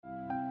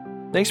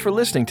Thanks for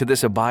listening to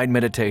this Abide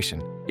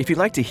meditation. If you'd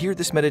like to hear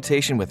this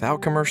meditation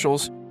without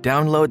commercials,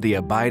 download the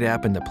Abide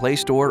app in the Play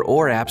Store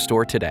or App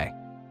Store today.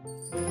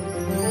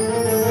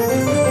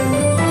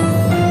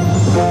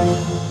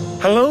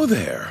 Hello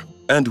there,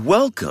 and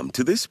welcome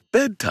to this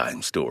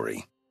bedtime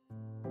story.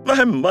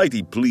 I'm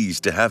mighty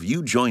pleased to have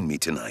you join me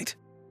tonight.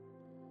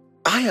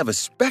 I have a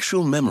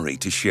special memory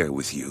to share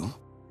with you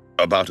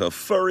about a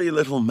furry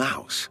little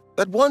mouse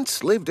that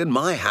once lived in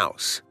my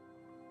house.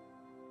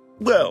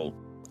 Well,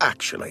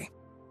 actually,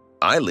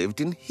 I lived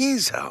in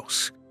his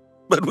house,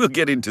 but we'll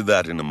get into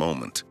that in a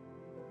moment.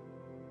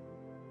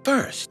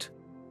 First,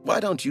 why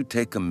don't you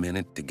take a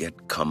minute to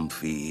get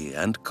comfy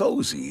and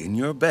cozy in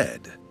your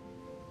bed?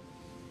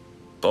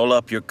 Pull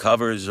up your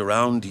covers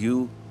around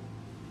you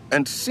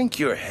and sink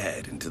your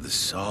head into the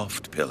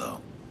soft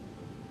pillow.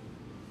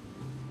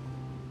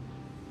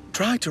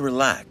 Try to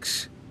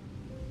relax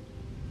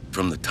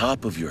from the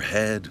top of your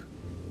head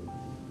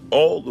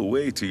all the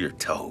way to your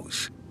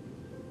toes.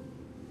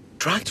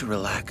 Try to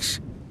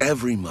relax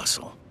every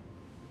muscle.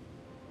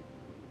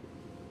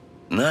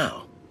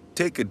 Now,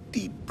 take a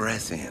deep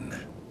breath in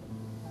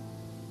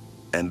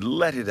and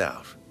let it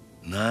out,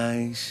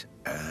 nice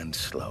and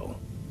slow.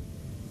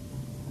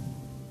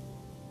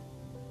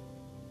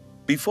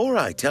 Before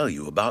I tell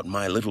you about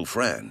my little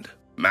friend,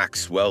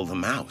 Maxwell the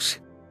mouse,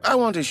 I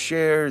want to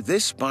share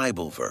this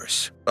Bible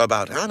verse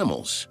about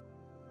animals.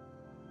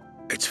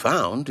 It's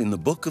found in the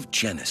book of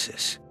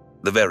Genesis,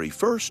 the very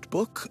first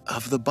book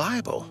of the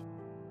Bible.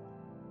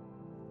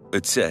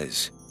 It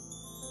says,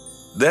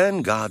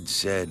 "Then God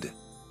said,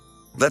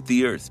 'Let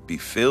the earth be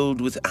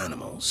filled with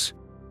animals,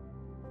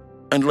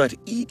 and let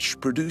each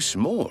produce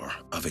more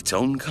of its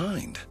own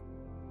kind.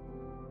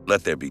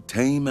 Let there be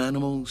tame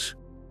animals,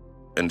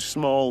 and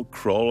small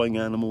crawling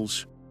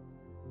animals,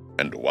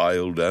 and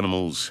wild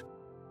animals,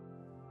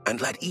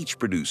 and let each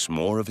produce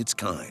more of its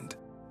kind.'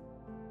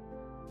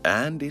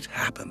 And it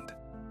happened."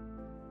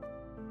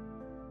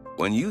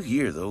 When you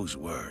hear those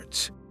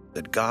words,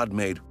 that God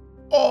made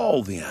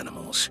all the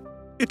animals,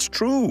 it's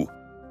true.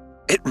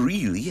 It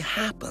really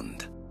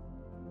happened.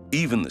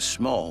 Even the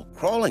small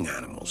crawling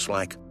animals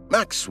like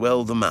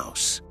Maxwell the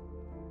mouse,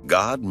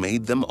 God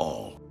made them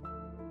all.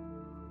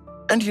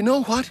 And you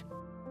know what?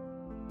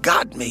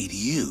 God made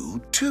you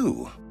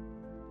too.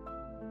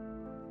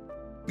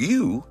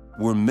 You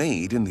were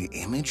made in the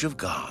image of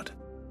God.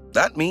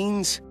 That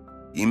means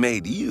He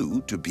made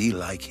you to be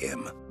like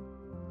Him.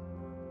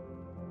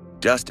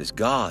 Just as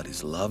God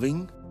is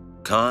loving,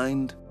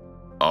 kind,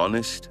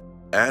 honest,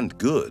 and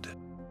good,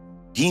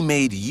 He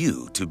made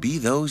you to be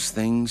those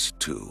things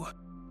too.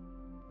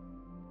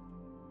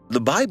 The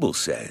Bible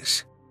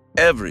says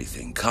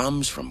everything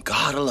comes from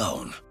God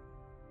alone.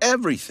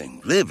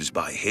 Everything lives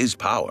by His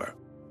power,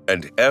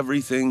 and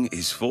everything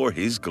is for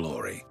His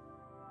glory.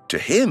 To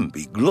Him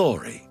be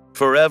glory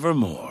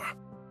forevermore.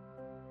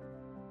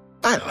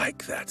 I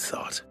like that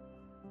thought.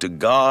 To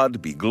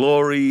God be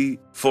glory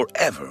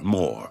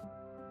forevermore.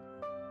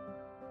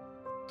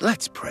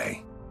 Let's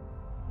pray.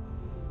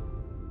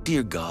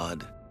 Dear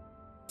God,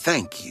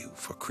 thank you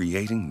for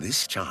creating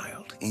this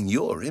child in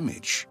your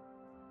image.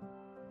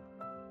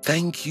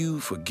 Thank you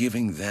for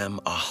giving them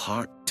a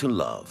heart to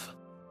love.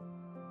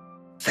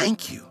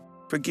 Thank you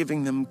for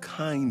giving them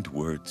kind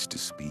words to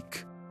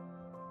speak.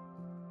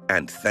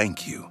 And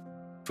thank you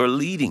for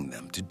leading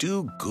them to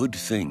do good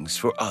things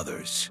for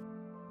others.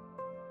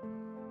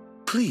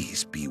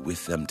 Please be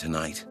with them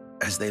tonight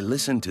as they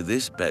listen to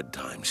this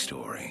bedtime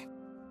story.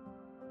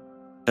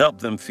 Help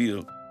them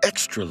feel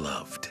extra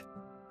loved,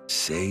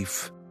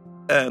 safe,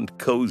 and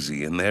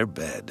cozy in their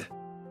bed.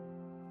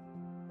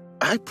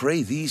 I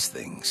pray these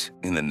things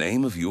in the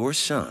name of your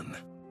Son,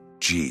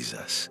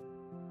 Jesus.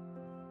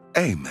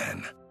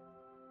 Amen.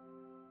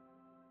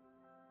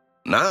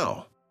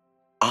 Now,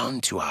 on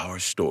to our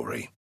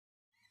story.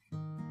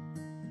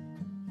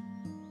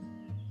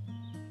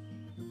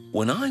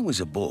 When I was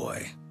a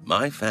boy,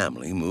 my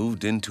family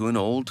moved into an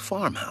old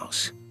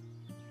farmhouse.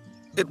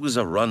 It was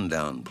a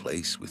rundown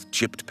place with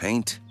chipped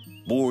paint,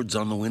 boards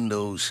on the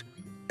windows,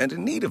 and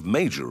in need of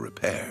major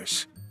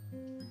repairs.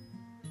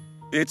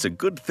 It's a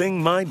good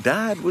thing my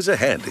dad was a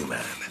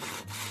handyman.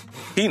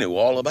 He knew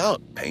all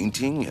about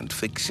painting and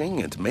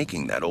fixing and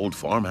making that old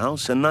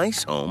farmhouse a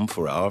nice home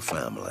for our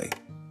family.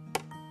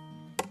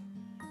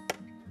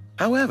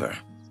 However,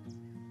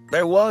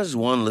 there was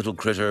one little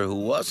critter who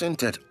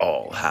wasn't at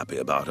all happy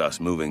about us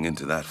moving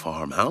into that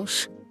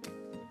farmhouse.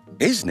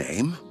 His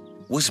name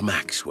was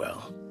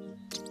Maxwell,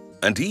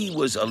 and he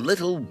was a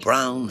little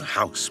brown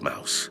house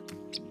mouse.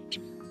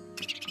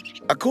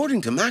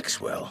 According to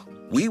Maxwell,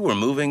 we were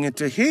moving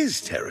into his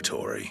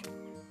territory,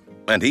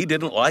 and he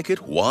didn't like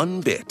it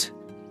one bit.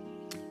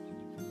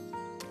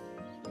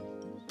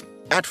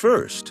 At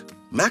first,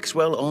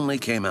 Maxwell only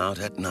came out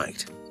at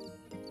night.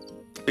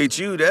 He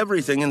chewed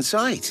everything in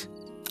sight.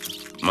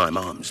 My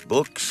mom's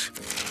books,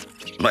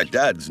 my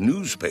dad's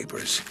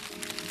newspapers,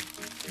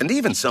 and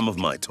even some of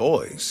my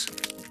toys.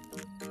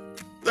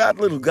 That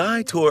little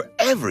guy tore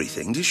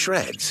everything to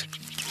shreds.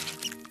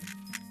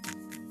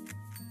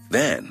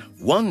 Then,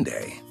 one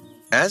day,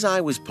 As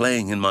I was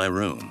playing in my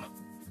room,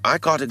 I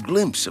caught a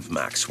glimpse of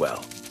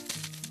Maxwell,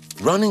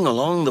 running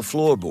along the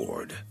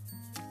floorboard.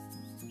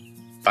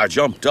 I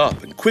jumped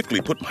up and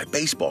quickly put my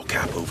baseball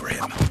cap over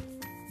him.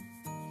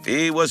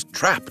 He was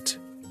trapped.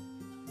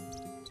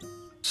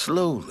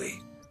 Slowly,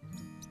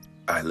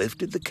 I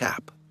lifted the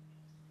cap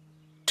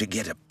to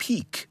get a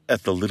peek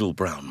at the little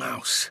brown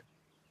mouse.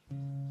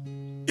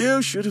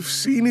 You should have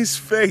seen his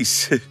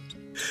face.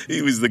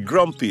 He was the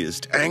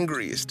grumpiest,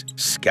 angriest,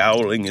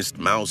 scowlingest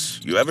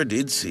mouse you ever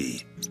did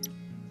see.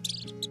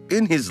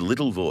 In his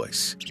little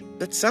voice,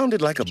 that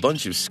sounded like a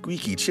bunch of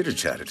squeaky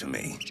chitter-chatter to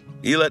me,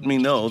 he let me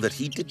know that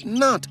he did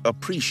not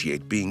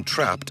appreciate being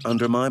trapped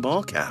under my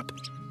ball cap.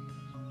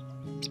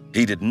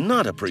 He did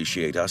not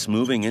appreciate us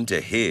moving into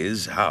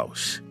his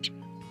house.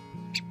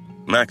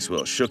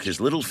 Maxwell shook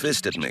his little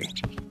fist at me,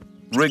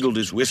 wriggled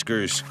his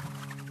whiskers,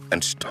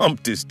 and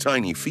stomped his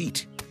tiny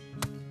feet.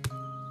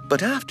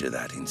 But after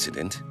that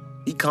incident,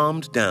 he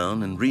calmed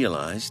down and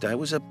realized I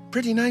was a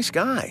pretty nice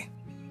guy.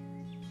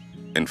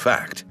 In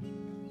fact,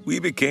 we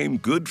became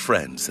good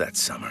friends that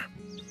summer.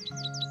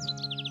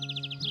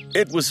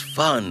 It was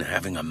fun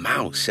having a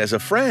mouse as a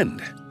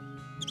friend.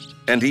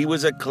 And he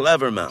was a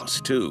clever mouse,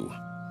 too.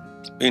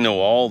 He knew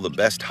all the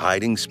best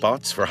hiding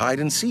spots for hide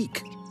and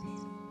seek.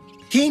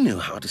 He knew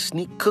how to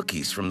sneak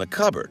cookies from the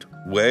cupboard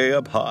way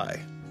up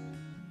high.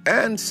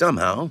 And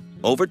somehow,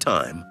 over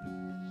time,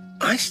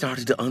 I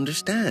started to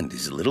understand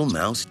his little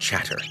mouse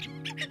chatter.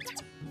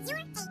 You're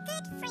a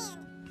good friend.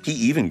 He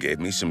even gave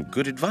me some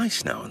good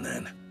advice now and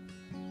then.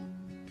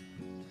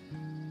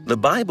 The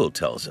Bible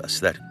tells us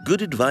that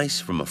good advice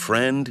from a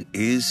friend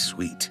is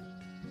sweet.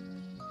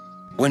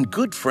 When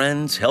good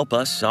friends help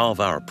us solve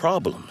our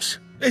problems,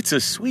 it's a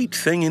sweet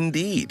thing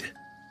indeed.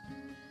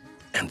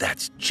 And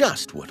that's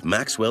just what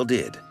Maxwell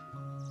did.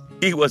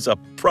 He was a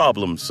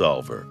problem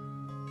solver.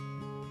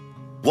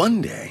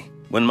 One day,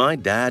 when my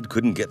dad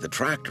couldn't get the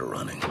tractor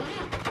running,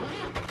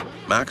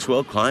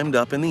 Maxwell climbed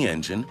up in the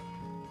engine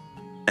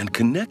and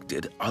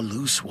connected a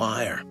loose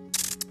wire.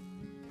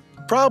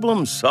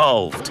 Problem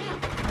solved.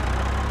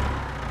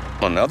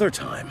 Another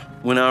time,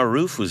 when our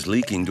roof was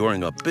leaking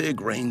during a big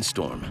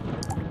rainstorm,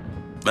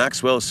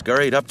 Maxwell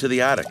scurried up to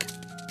the attic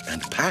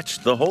and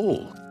patched the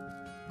hole.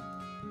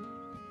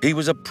 He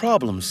was a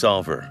problem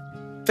solver,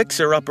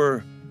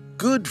 fixer-upper,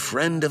 good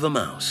friend of a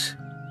mouse.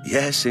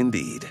 Yes,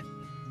 indeed.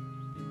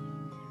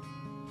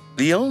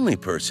 The only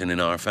person in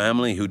our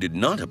family who did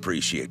not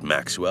appreciate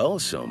Maxwell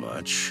so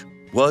much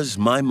was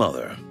my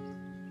mother.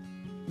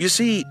 You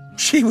see,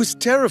 she was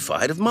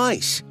terrified of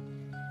mice.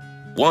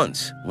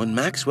 Once, when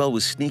Maxwell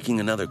was sneaking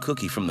another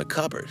cookie from the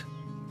cupboard,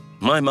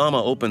 my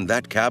mama opened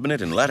that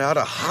cabinet and let out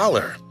a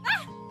holler.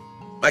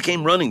 I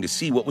came running to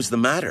see what was the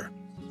matter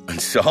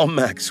and saw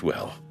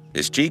Maxwell,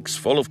 his cheeks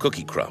full of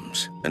cookie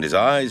crumbs and his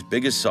eyes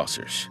big as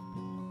saucers.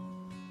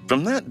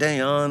 From that day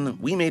on,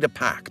 we made a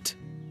pact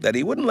that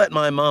he wouldn't let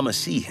my mama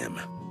see him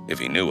if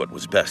he knew what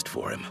was best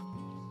for him.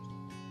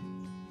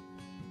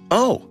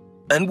 Oh,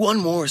 and one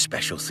more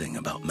special thing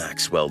about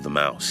Maxwell the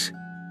mouse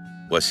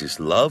was his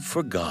love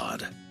for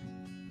God.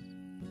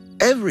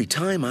 Every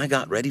time I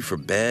got ready for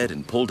bed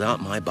and pulled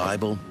out my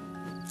Bible,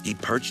 he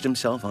perched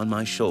himself on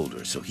my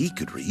shoulder so he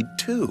could read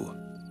too.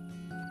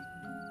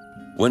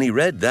 When he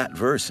read that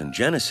verse in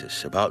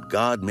Genesis about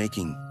God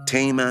making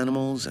tame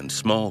animals and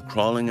small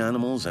crawling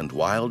animals and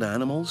wild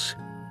animals,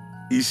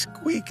 he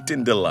squeaked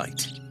in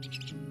delight.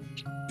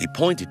 He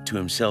pointed to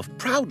himself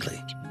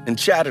proudly and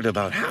chattered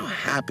about how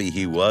happy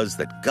he was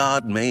that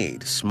God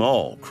made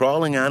small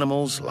crawling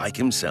animals like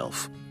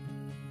himself.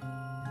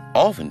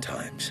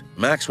 Oftentimes,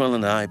 Maxwell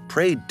and I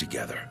prayed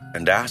together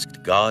and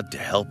asked God to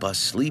help us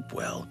sleep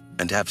well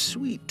and have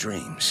sweet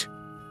dreams.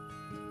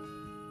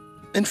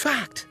 In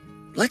fact,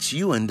 let's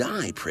you and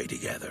I pray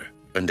together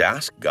and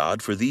ask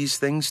God for these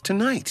things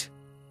tonight.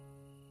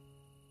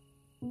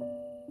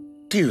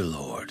 Dear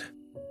Lord,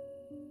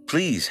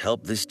 please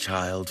help this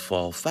child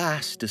fall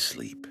fast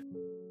asleep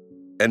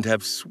and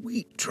have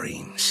sweet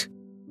dreams.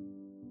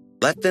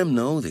 Let them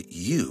know that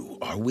you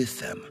are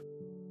with them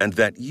and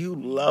that you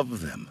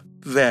love them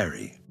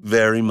very,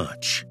 very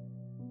much.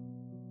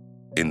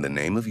 In the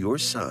name of your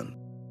Son,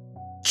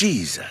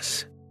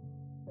 Jesus,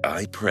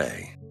 I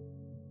pray.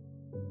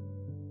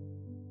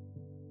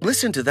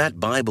 Listen to that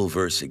Bible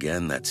verse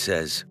again that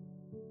says,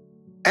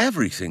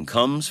 everything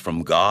comes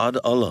from God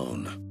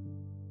alone.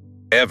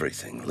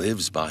 Everything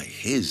lives by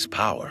His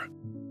power.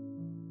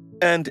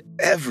 And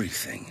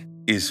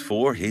everything is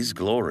for His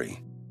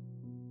glory.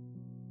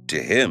 To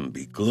Him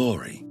be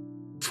glory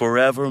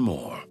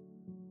forevermore.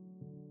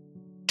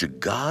 To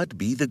God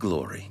be the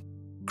glory,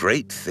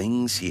 great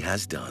things He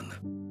has done.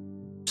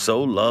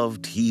 So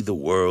loved He the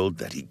world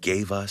that He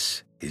gave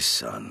us His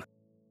Son.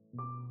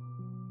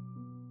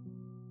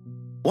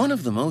 One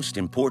of the most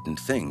important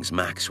things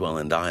Maxwell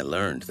and I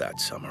learned that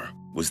summer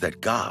was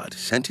that God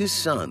sent His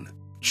Son,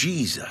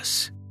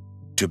 Jesus,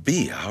 to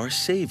be our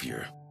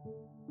Savior.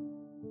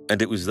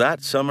 And it was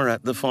that summer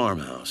at the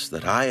farmhouse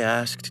that I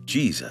asked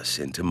Jesus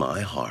into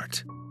my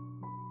heart.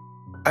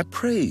 I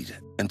prayed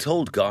and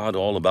told God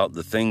all about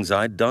the things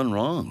I'd done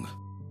wrong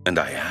and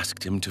I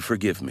asked him to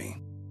forgive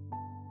me.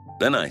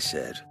 Then I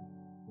said,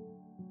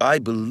 I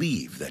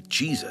believe that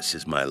Jesus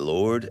is my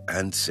Lord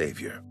and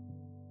Savior.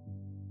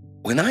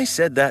 When I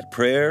said that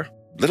prayer,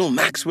 little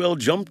Maxwell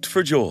jumped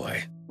for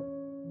joy.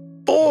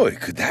 Boy,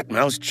 could that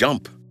mouse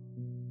jump!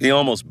 He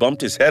almost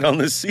bumped his head on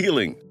the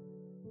ceiling.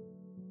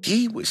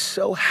 He was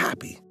so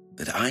happy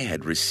that I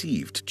had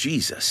received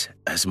Jesus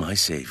as my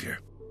Savior.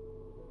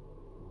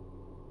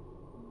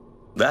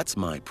 That's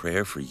my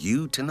prayer for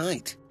you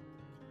tonight,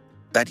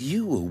 that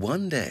you will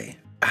one day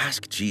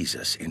ask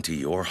Jesus into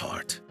your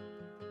heart.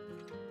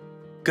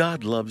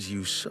 God loves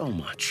you so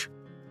much,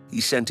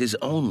 He sent His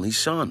only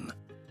Son,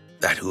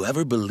 that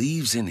whoever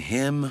believes in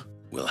Him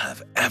will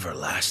have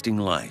everlasting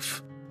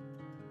life.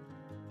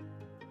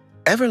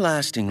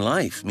 Everlasting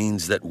life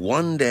means that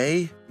one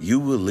day you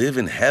will live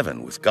in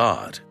heaven with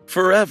God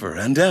forever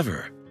and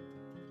ever.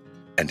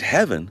 And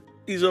heaven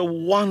is a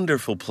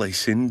wonderful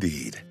place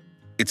indeed.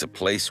 It's a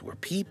place where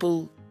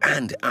people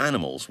and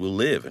animals will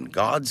live in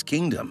God's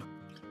kingdom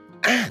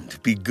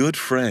and be good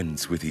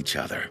friends with each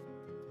other.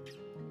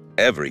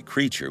 Every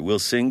creature will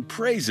sing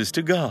praises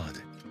to God.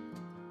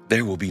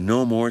 There will be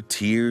no more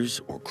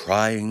tears or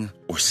crying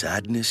or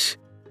sadness.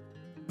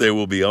 There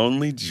will be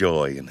only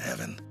joy in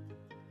heaven.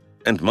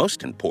 And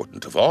most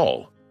important of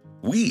all,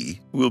 we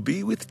will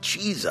be with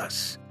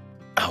Jesus,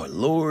 our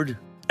Lord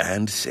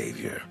and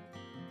Savior.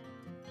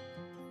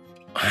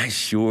 I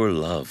sure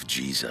love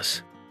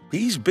Jesus.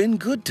 He's been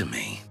good to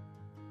me.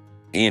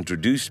 He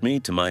introduced me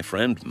to my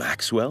friend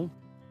Maxwell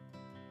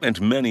and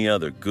many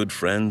other good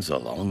friends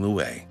along the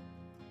way.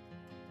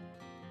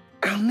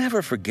 I'll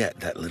never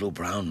forget that little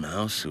brown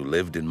mouse who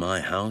lived in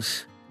my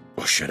house,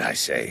 or should I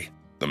say,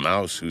 the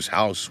mouse whose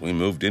house we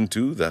moved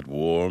into that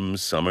warm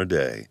summer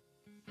day.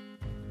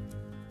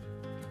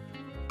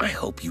 I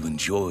hope you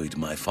enjoyed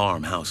my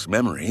farmhouse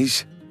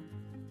memories.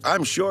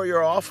 I'm sure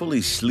you're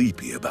awfully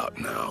sleepy about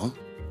now.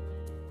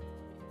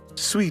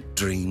 Sweet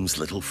dreams,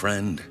 little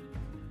friend.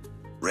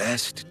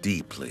 Rest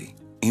deeply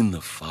in the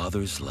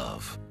Father's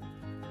love.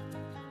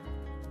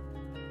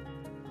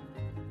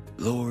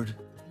 Lord,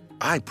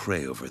 I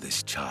pray over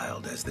this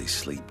child as they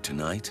sleep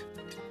tonight.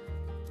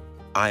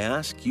 I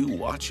ask you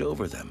watch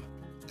over them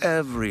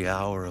every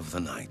hour of the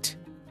night.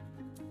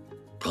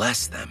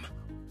 Bless them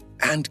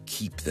and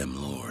keep them,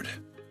 Lord.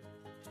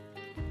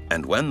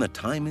 And when the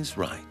time is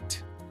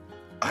right,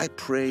 I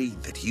pray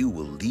that you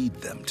will lead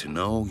them to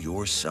know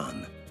your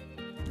Son,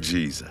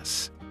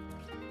 Jesus.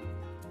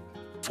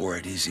 For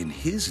it is in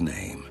His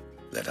name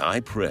that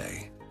I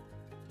pray.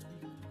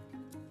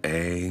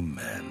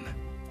 Amen.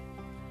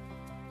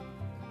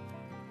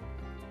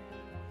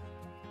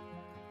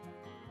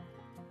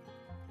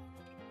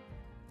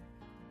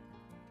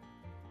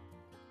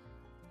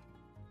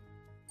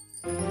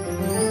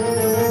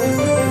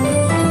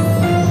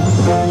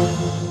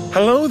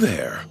 Hello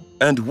there,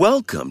 and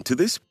welcome to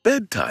this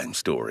bedtime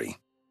story.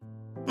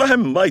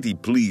 I'm mighty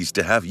pleased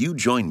to have you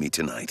join me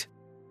tonight.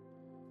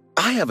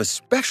 I have a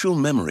special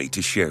memory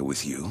to share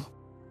with you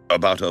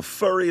about a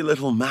furry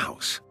little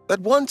mouse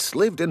that once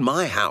lived in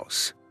my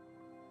house.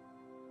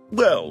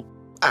 Well,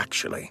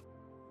 actually,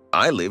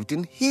 I lived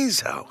in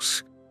his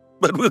house,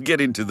 but we'll get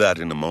into that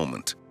in a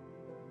moment.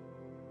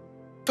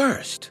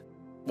 First,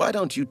 why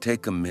don't you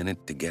take a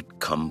minute to get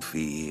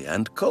comfy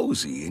and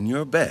cozy in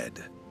your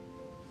bed?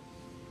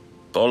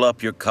 Pull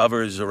up your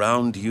covers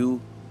around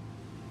you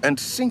and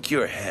sink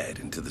your head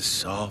into the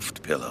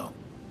soft pillow.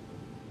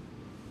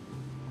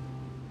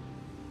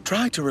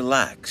 Try to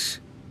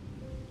relax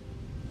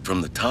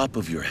from the top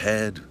of your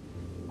head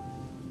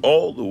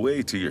all the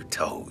way to your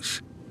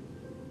toes.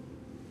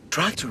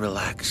 Try to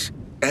relax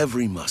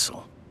every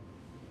muscle.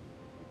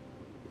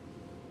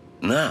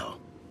 Now,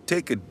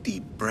 take a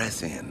deep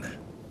breath in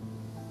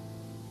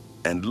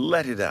and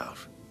let it out,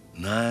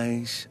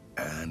 nice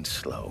and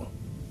slow.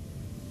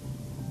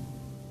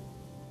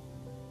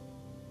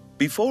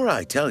 Before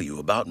I tell you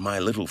about my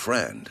little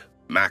friend,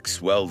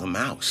 Maxwell the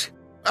mouse,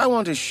 I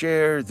want to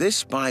share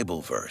this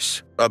Bible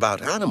verse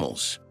about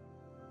animals.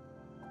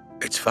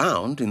 It's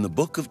found in the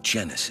book of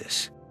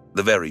Genesis,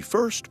 the very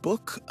first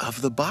book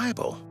of the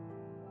Bible.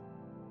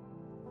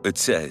 It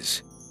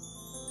says,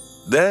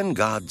 "Then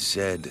God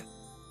said,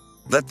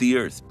 'Let the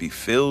earth be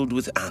filled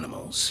with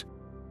animals,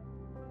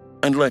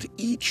 and let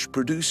each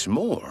produce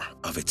more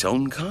of its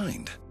own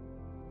kind.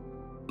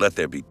 Let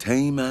there be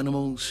tame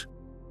animals,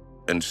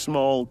 and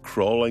small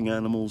crawling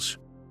animals,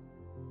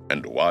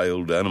 and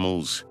wild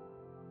animals,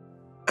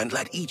 and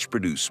let each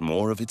produce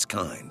more of its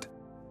kind.'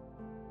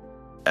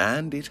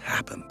 And it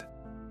happened."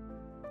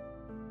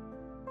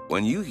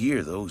 When you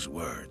hear those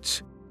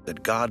words,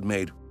 that God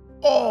made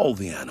all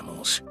the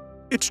animals,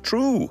 it's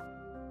true.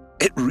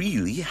 It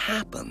really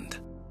happened.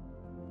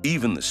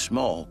 Even the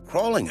small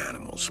crawling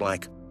animals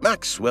like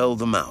Maxwell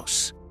the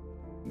mouse,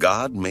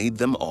 God made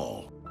them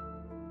all.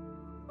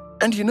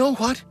 And you know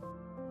what?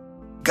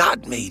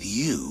 God made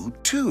you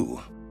too.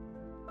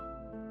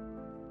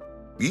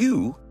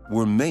 You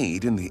were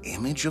made in the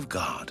image of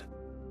God.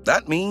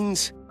 That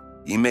means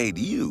He made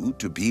you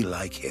to be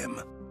like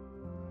Him.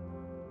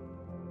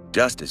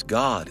 Just as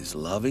God is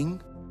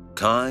loving,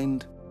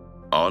 kind,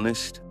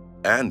 honest,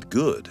 and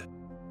good,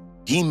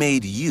 He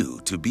made you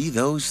to be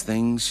those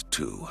things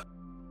too.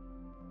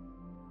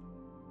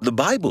 The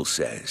Bible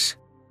says,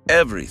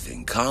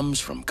 everything comes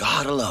from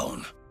God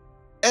alone.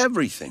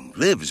 Everything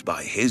lives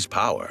by His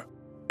power,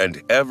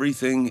 and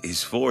everything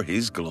is for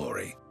His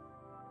glory.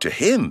 To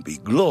Him be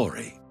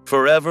glory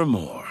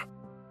forevermore.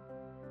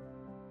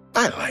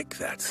 I like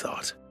that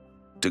thought.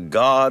 To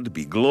God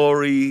be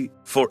glory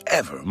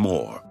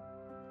forevermore.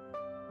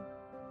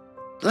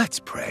 Let's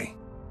pray.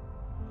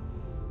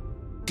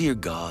 Dear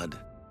God,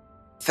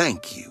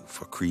 thank you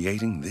for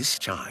creating this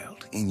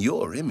child in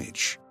your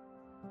image.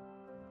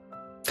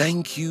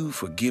 Thank you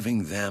for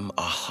giving them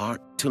a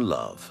heart to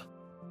love.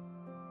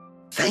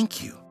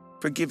 Thank you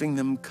for giving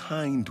them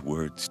kind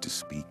words to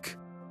speak.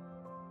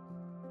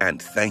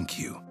 And thank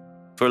you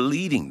for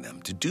leading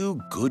them to do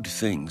good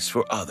things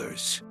for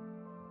others.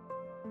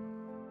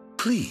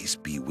 Please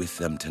be with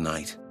them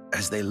tonight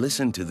as they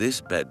listen to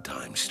this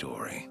bedtime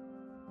story.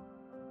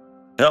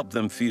 Help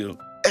them feel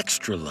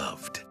extra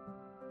loved,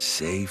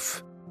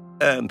 safe,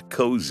 and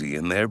cozy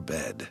in their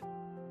bed.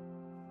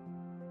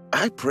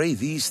 I pray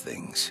these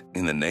things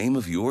in the name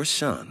of your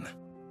Son,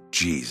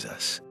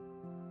 Jesus.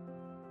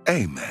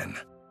 Amen.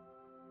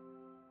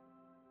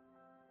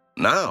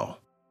 Now,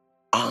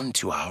 on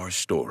to our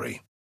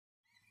story.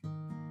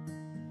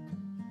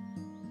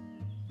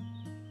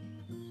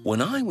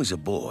 When I was a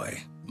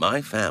boy,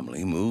 my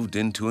family moved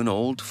into an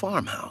old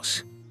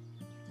farmhouse.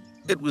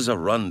 It was a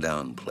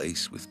rundown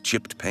place with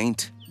chipped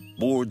paint,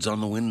 boards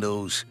on the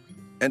windows,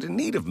 and in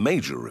need of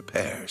major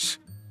repairs.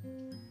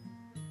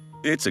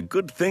 It's a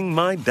good thing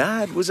my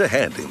dad was a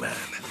handyman.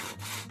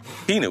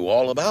 He knew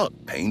all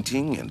about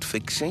painting and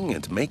fixing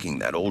and making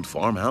that old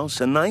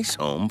farmhouse a nice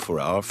home for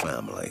our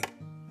family.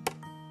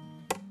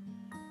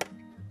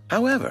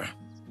 However,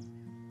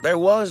 there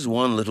was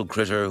one little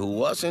critter who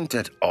wasn't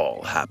at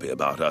all happy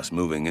about us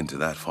moving into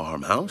that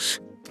farmhouse.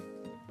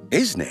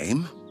 His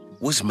name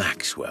was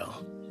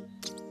Maxwell,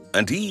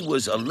 and he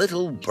was a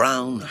little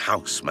brown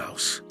house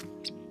mouse.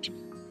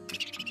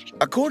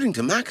 According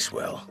to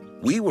Maxwell,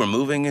 we were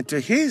moving into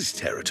his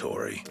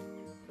territory,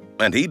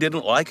 and he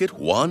didn't like it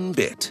one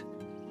bit.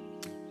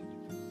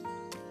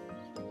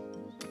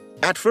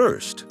 At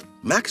first,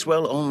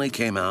 Maxwell only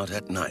came out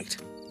at night.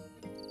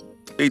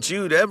 He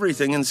chewed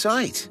everything in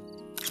sight.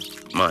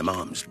 My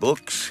mom's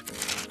books,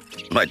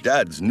 my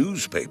dad's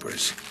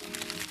newspapers,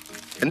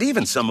 and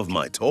even some of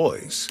my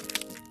toys.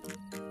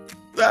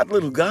 That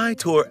little guy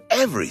tore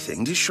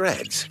everything to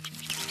shreds.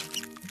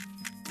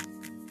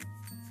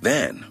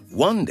 Then,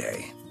 one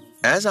day,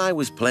 as I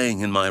was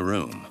playing in my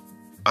room,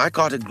 I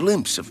caught a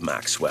glimpse of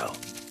Maxwell,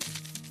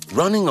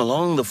 running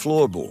along the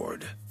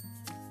floorboard.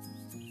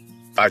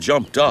 I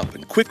jumped up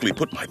and quickly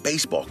put my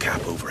baseball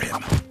cap over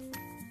him.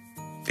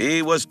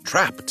 He was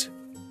trapped.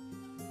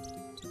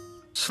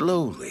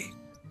 Slowly,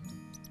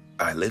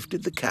 I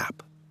lifted the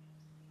cap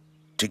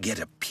to get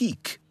a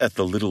peek at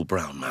the little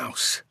brown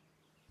mouse.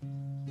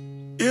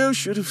 You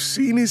should have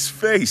seen his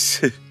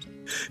face.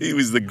 He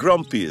was the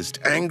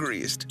grumpiest,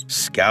 angriest,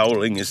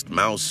 scowlingest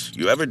mouse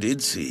you ever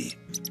did see.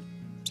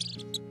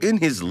 In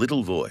his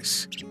little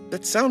voice,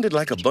 that sounded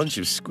like a bunch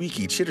of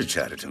squeaky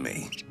chitter-chatter to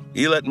me,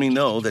 he let me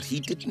know that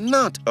he did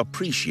not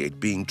appreciate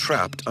being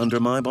trapped under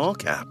my ball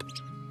cap.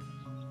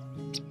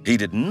 He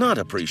did not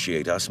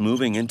appreciate us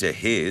moving into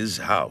his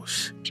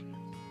house.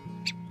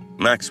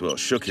 Maxwell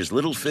shook his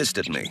little fist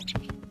at me,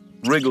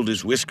 wriggled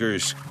his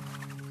whiskers,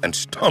 and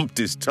stomped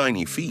his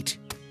tiny feet.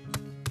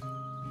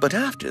 But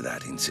after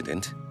that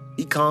incident,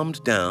 he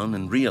calmed down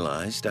and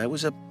realized I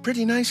was a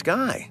pretty nice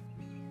guy.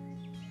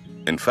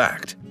 In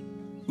fact,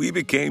 we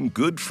became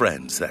good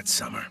friends that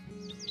summer.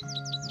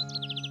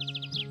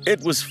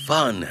 It was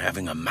fun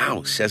having a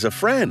mouse as a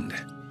friend.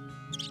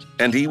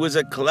 And he was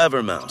a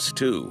clever mouse,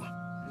 too.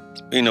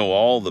 He knew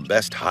all the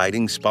best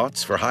hiding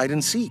spots for hide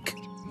and seek.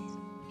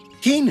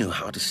 He knew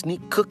how to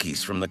sneak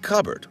cookies from the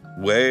cupboard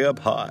way up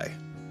high.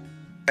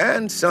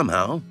 And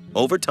somehow,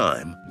 over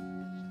time,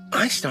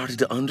 I started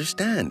to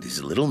understand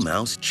his little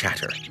mouse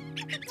chatter.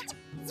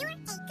 You're a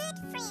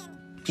good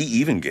friend. He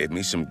even gave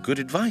me some good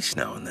advice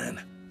now and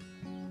then.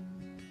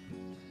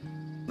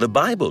 The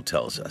Bible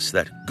tells us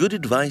that good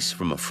advice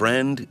from a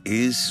friend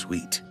is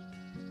sweet.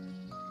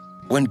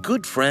 When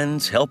good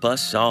friends help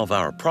us solve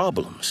our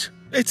problems,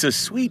 it's a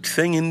sweet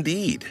thing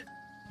indeed.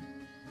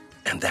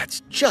 And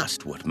that's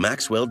just what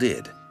Maxwell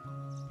did.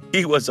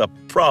 He was a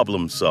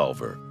problem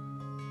solver.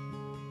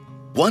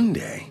 One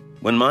day,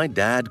 when my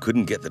dad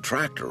couldn't get the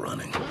tractor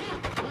running,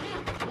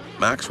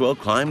 Maxwell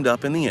climbed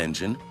up in the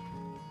engine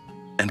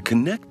and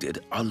connected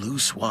a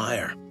loose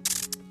wire.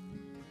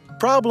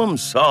 Problem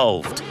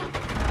solved.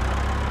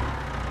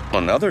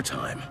 Another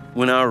time,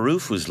 when our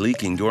roof was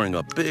leaking during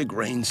a big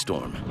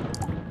rainstorm,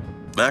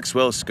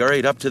 Maxwell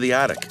scurried up to the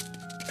attic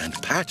and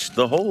patched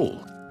the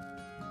hole.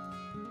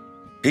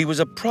 He was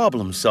a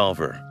problem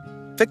solver,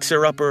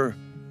 fixer-upper,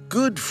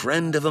 good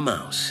friend of a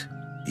mouse.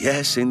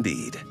 Yes,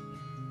 indeed.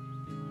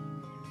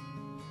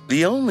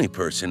 The only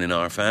person in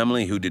our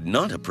family who did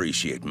not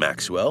appreciate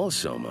Maxwell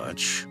so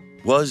much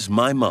was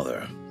my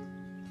mother.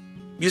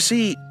 You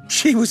see,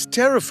 she was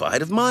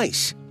terrified of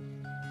mice.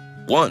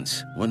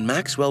 Once, when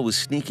Maxwell was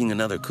sneaking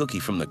another cookie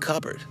from the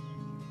cupboard,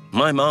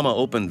 my mama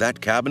opened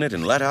that cabinet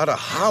and let out a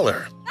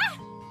holler.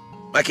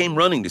 I came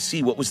running to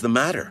see what was the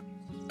matter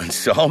and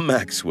saw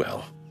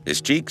Maxwell,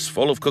 his cheeks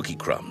full of cookie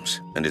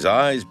crumbs and his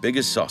eyes big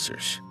as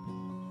saucers.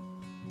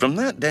 From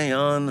that day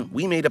on,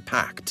 we made a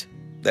pact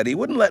that he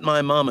wouldn't let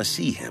my mama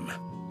see him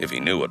if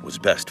he knew what was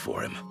best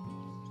for him.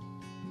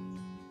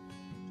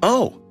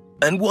 Oh,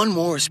 and one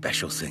more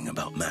special thing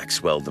about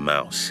Maxwell the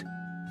mouse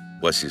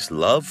was his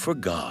love for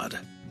God.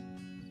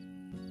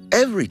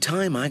 Every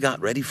time I got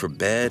ready for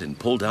bed and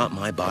pulled out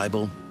my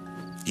Bible,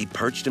 he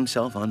perched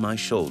himself on my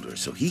shoulder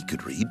so he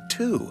could read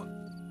too.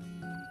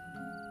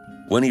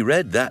 When he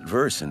read that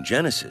verse in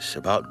Genesis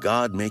about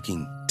God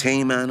making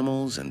tame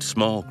animals and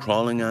small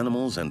crawling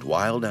animals and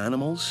wild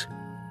animals,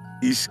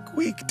 he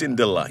squeaked in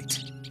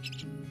delight.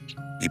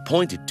 He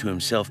pointed to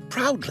himself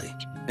proudly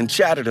and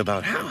chatted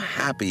about how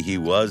happy he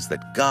was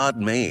that God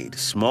made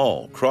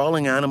small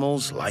crawling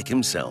animals like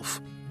himself.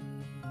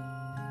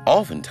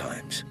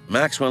 Oftentimes,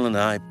 Maxwell and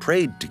I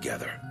prayed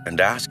together and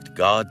asked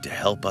God to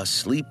help us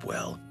sleep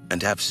well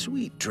and have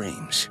sweet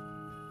dreams.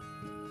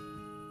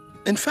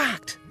 In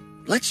fact,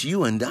 let's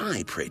you and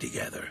I pray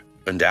together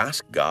and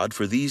ask God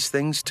for these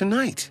things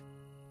tonight.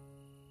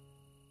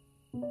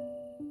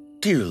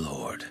 Dear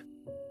Lord,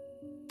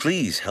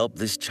 please help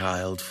this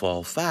child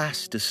fall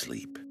fast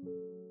asleep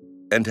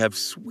and have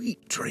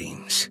sweet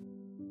dreams.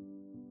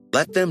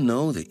 Let them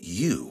know that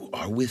you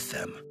are with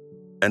them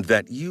and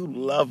that you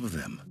love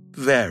them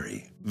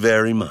very,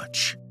 very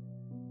much.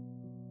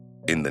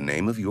 In the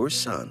name of your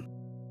Son,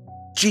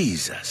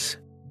 Jesus,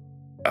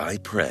 I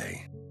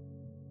pray.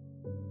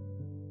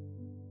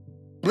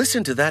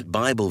 Listen to that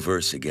Bible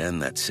verse again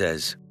that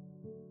says,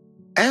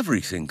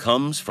 everything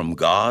comes from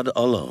God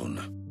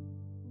alone.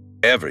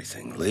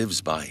 Everything lives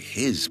by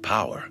His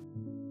power.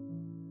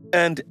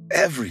 And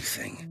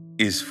everything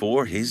is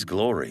for His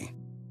glory.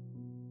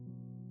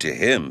 To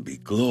Him be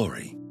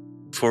glory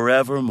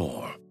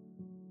forevermore.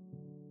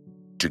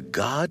 To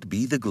God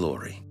be the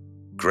glory,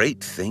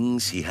 great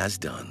things He has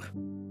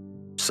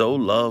done. So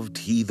loved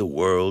He the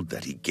world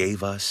that He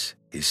gave us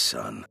His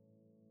Son.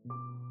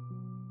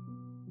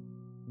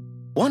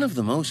 One of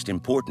the most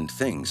important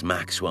things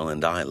Maxwell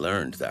and I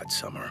learned that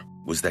summer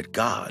was that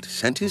God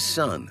sent His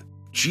Son,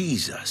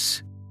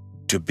 Jesus,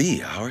 to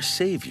be our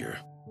Savior.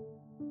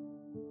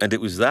 And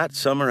it was that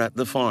summer at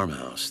the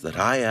farmhouse that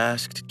I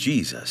asked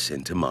Jesus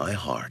into my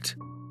heart.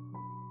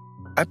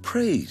 I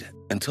prayed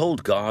and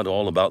told God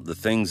all about the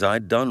things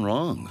I'd done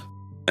wrong,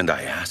 and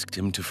I asked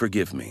Him to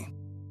forgive me.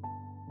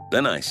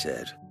 Then I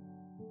said,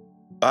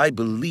 I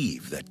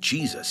believe that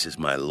Jesus is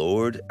my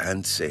Lord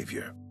and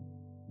Savior.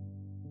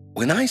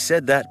 When I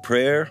said that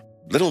prayer,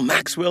 little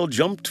Maxwell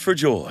jumped for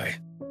joy.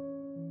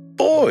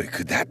 Boy,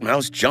 could that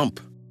mouse jump!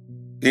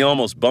 He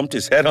almost bumped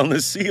his head on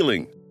the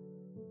ceiling.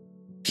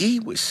 He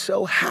was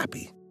so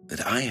happy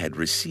that I had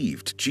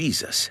received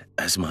Jesus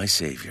as my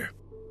Savior.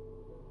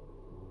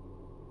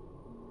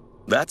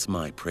 That's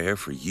my prayer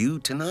for you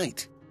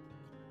tonight,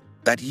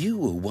 that you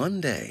will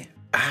one day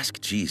ask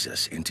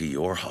Jesus into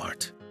your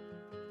heart.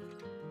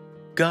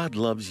 God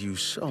loves you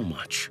so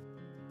much,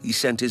 He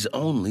sent His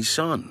only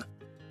Son,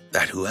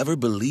 that whoever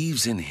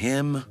believes in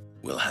Him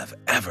will have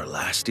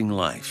everlasting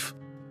life.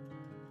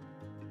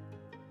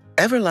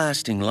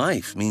 Everlasting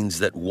life means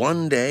that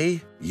one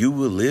day you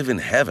will live in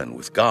heaven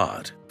with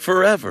God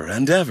forever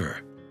and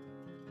ever.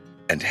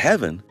 And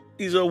heaven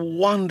is a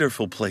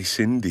wonderful place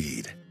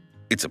indeed.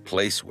 It's a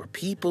place where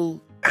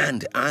people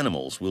and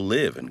animals will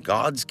live in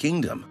God's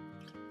kingdom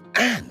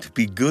and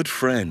be good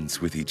friends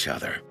with each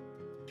other.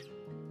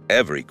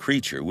 Every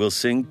creature will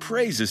sing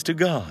praises to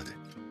God.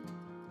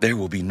 There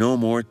will be no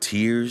more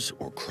tears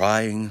or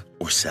crying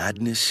or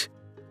sadness.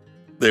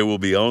 There will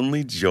be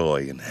only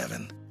joy in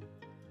heaven.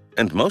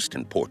 And most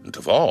important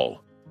of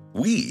all,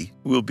 we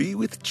will be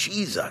with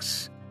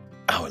Jesus,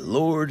 our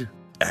Lord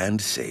and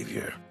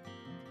Savior.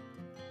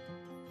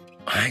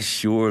 I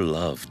sure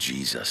love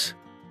Jesus.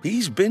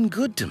 He's been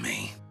good to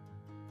me.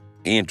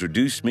 He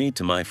introduced me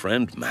to my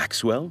friend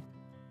Maxwell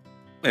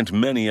and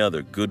many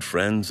other good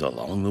friends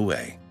along the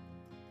way.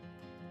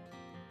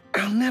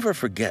 I'll never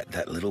forget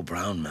that little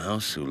brown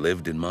mouse who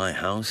lived in my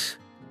house,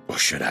 or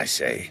should I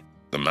say,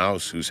 the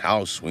mouse whose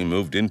house we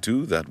moved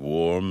into that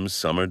warm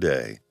summer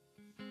day.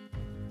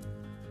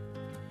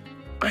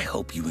 I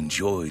hope you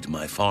enjoyed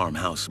my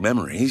farmhouse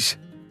memories.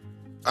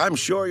 I'm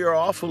sure you're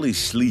awfully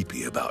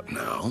sleepy about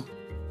now.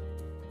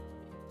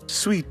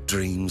 Sweet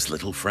dreams,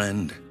 little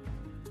friend.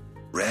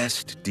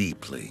 Rest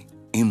deeply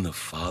in the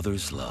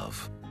Father's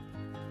love.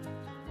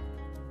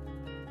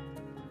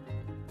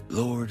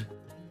 Lord,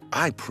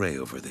 I pray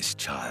over this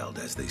child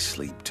as they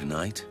sleep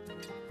tonight.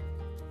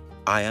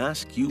 I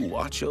ask you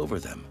watch over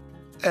them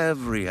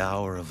every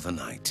hour of the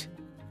night.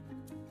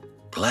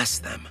 Bless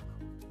them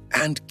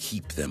and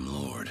keep them,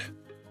 Lord.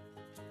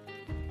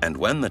 And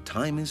when the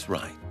time is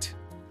right,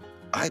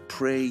 I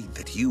pray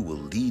that you will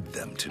lead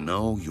them to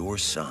know your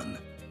Son,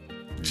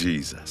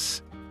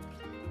 Jesus.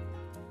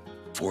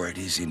 For it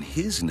is in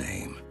his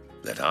name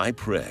that I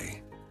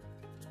pray.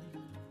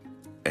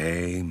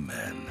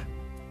 Amen.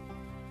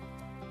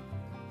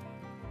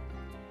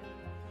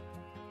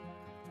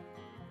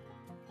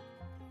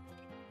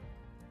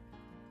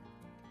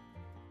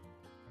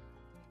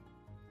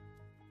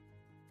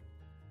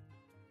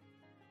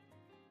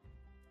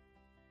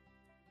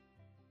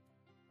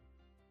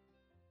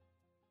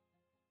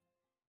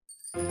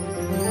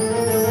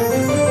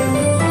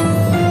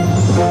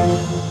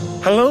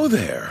 Hello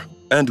there,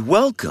 and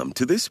welcome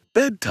to this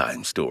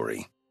bedtime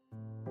story.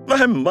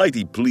 I'm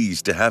mighty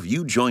pleased to have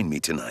you join me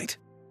tonight.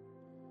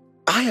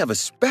 I have a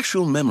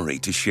special memory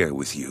to share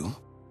with you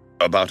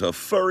about a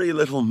furry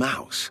little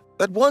mouse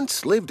that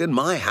once lived in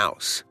my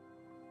house.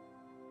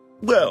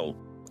 Well,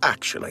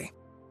 actually,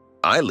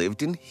 I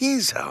lived in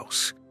his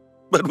house,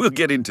 but we'll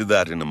get into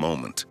that in a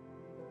moment.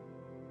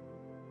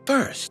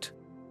 First,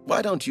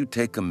 why don't you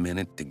take a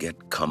minute to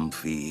get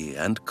comfy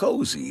and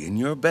cozy in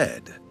your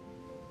bed?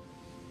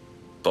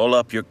 Pull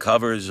up your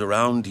covers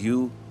around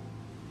you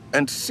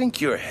and sink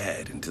your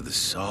head into the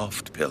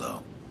soft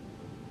pillow.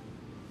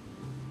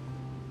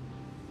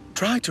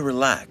 Try to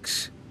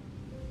relax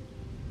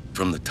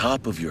from the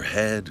top of your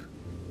head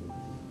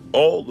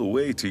all the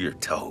way to your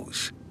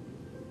toes.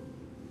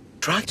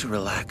 Try to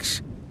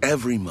relax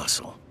every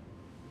muscle.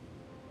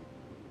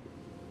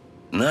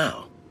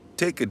 Now,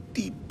 take a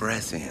deep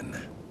breath in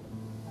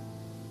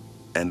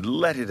and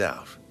let it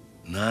out,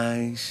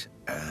 nice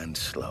and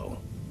slow.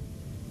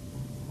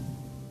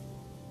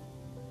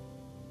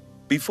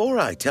 Before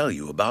I tell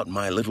you about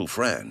my little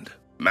friend,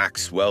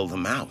 Maxwell the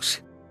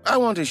mouse, I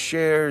want to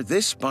share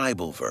this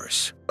Bible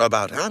verse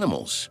about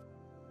animals.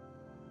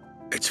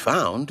 It's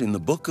found in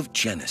the book of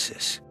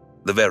Genesis,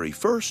 the very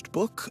first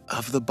book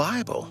of the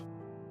Bible.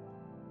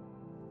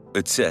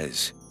 It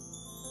says,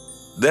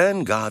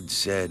 "Then God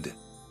said,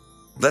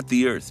 'Let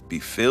the earth be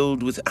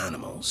filled with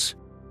animals,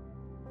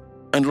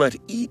 and let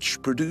each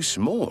produce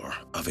more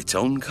of its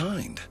own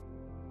kind.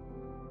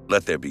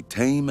 Let there be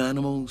tame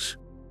animals,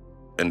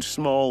 and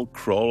small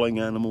crawling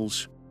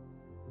animals,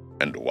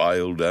 and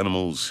wild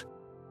animals,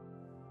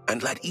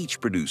 and let each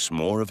produce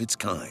more of its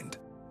kind.'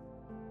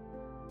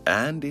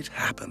 And it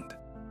happened."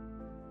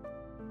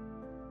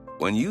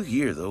 When you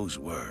hear those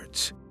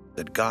words,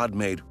 that God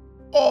made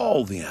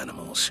all the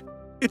animals,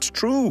 it's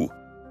true.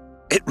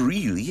 It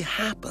really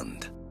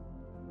happened.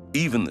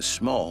 Even the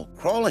small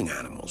crawling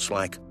animals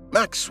like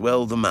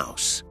Maxwell the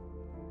mouse,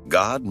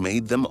 God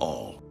made them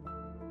all.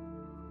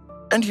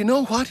 And you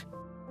know what?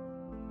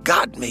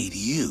 God made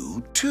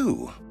you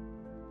too.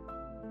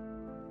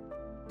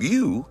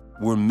 You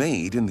were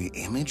made in the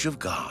image of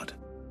God.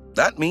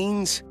 That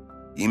means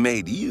he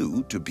made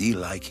you to be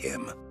like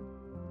him.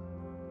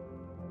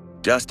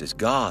 Just as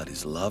God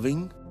is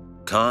loving,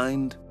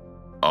 kind,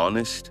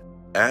 honest,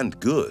 and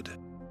good,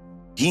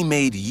 he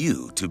made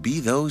you to be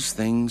those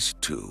things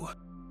too.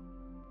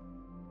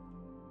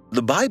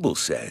 The Bible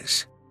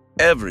says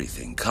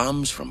everything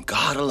comes from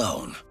God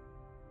alone.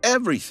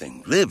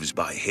 Everything lives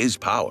by his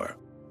power,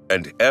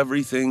 and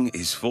everything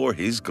is for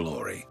his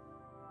glory.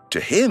 To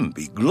him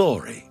be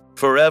glory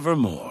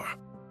forevermore.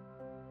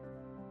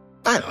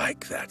 I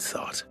like that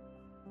thought.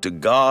 To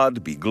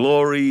God be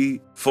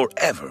glory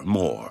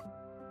forevermore.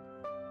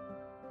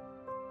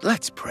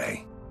 Let's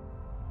pray.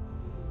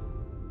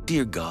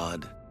 Dear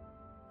God,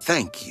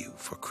 thank you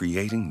for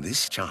creating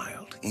this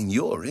child in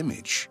your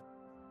image.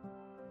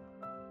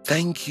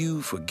 Thank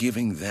you for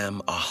giving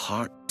them a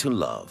heart to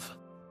love.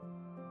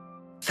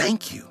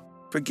 Thank you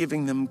for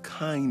giving them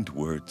kind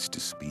words to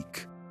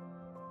speak.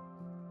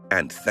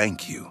 And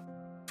thank you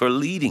for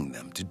leading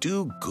them to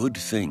do good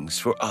things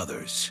for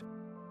others.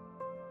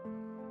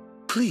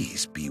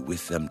 Please be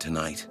with them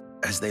tonight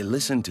as they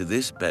listen to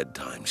this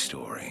bedtime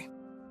story.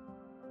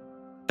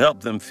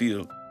 Help them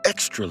feel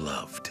extra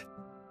loved,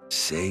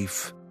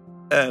 safe,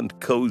 and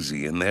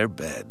cozy in their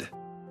bed.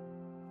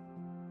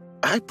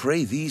 I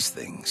pray these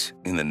things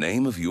in the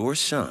name of your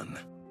Son,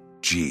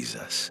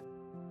 Jesus.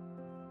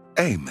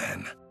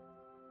 Amen.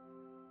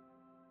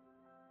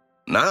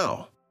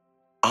 Now,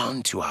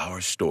 on to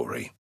our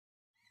story.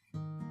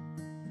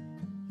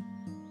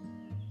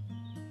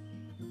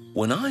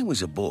 When I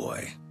was a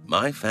boy,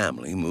 my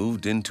family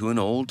moved into an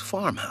old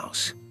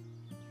farmhouse.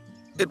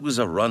 It was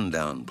a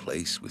rundown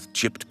place with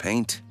chipped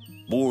paint,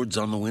 boards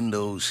on the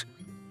windows,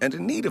 and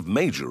in need of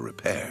major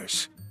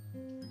repairs.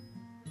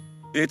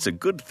 It's a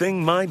good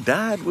thing my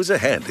dad was a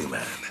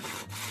handyman.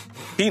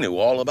 He knew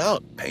all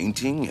about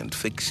painting and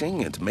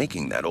fixing and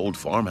making that old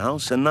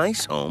farmhouse a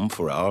nice home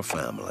for our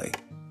family.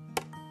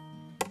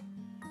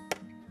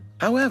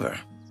 However,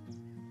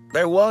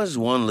 there was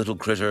one little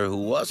critter who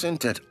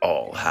wasn't at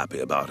all happy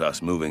about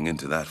us moving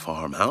into that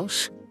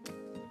farmhouse.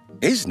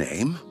 His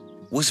name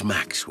was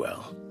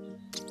Maxwell,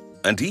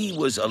 and he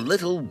was a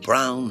little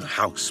brown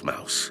house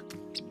mouse.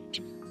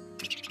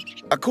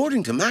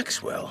 According to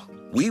Maxwell,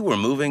 we were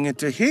moving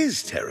into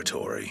his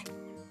territory,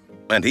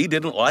 and he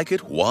didn't like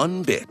it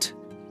one bit.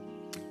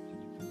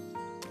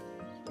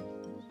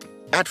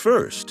 At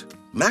first,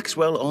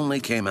 Maxwell only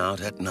came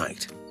out at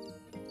night.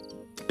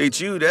 He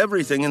chewed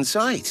everything in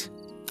sight.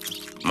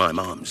 My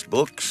mom's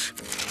books,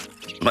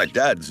 my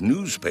dad's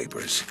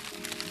newspapers,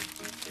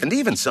 and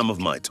even some of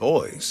my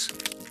toys.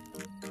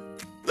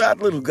 That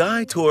little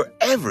guy tore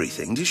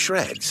everything to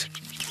shreds.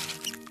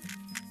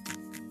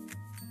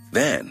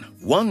 Then,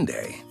 one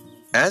day,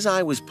 as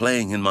I was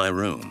playing in my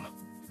room,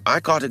 I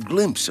caught a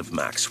glimpse of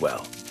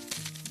Maxwell,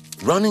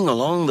 running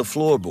along the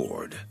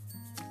floorboard.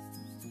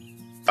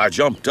 I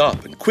jumped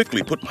up and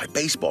quickly put my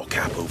baseball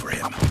cap over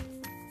him.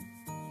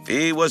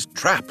 He was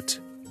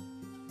trapped.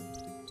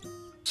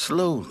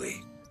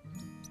 Slowly,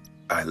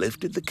 I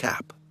lifted the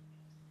cap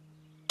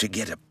to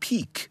get a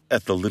peek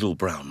at the little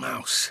brown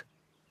mouse.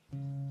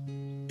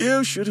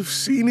 You should have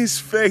seen his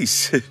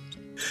face.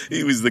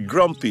 He was the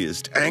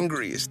grumpiest,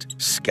 angriest,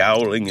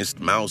 scowlingest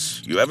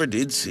mouse you ever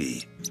did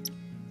see.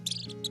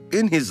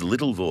 In his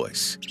little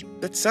voice,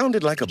 that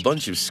sounded like a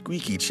bunch of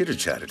squeaky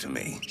chitter-chatter to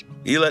me,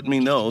 he let me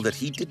know that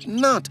he did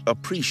not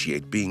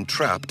appreciate being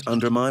trapped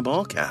under my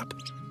ball cap.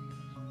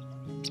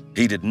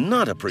 He did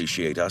not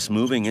appreciate us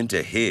moving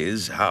into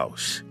his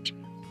house.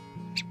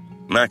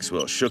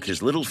 Maxwell shook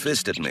his little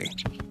fist at me,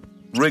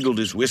 wriggled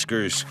his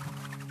whiskers,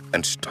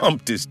 and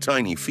stomped his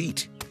tiny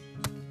feet.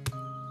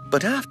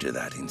 But after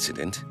that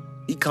incident,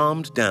 he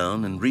calmed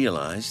down and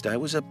realized I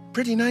was a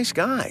pretty nice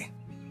guy.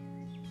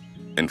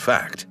 In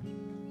fact,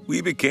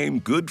 we became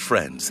good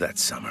friends that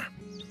summer.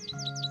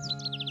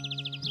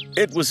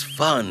 It was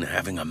fun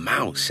having a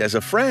mouse as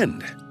a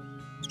friend.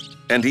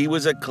 And he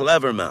was a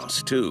clever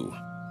mouse, too.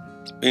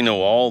 He knew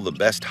all the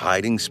best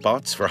hiding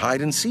spots for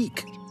hide and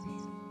seek.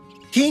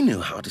 He knew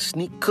how to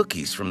sneak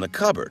cookies from the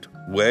cupboard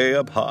way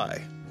up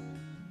high.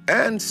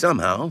 And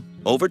somehow,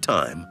 over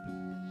time,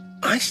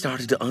 I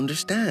started to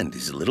understand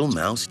his little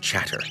mouse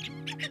chatter.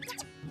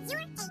 You're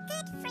a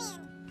good friend.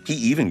 He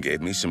even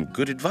gave me some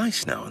good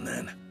advice now and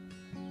then.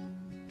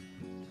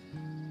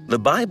 The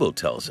Bible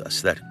tells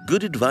us that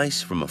good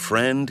advice from a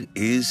friend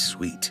is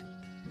sweet.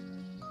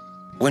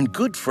 When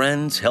good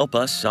friends help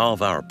us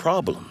solve our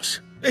problems,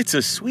 it's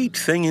a sweet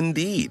thing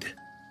indeed.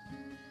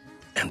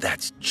 And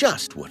that's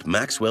just what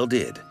Maxwell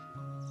did.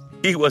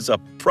 He was a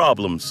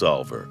problem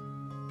solver.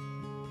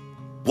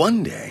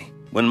 One day,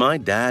 when my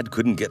dad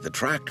couldn't get the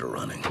tractor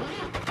running,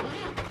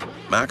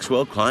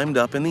 Maxwell climbed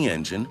up in the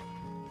engine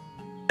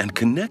and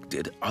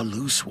connected a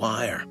loose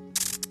wire.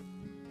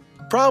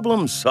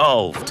 Problem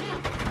solved.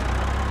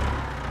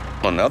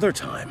 Another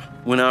time,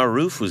 when our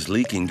roof was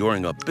leaking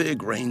during a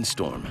big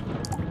rainstorm,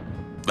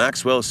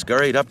 Maxwell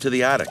scurried up to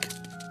the attic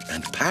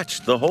and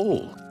patched the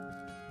hole.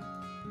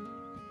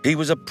 He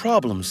was a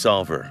problem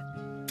solver,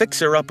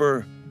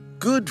 fixer-upper,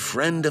 good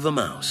friend of a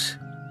mouse.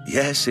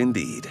 Yes,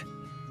 indeed.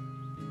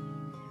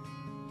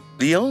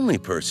 The only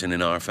person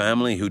in our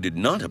family who did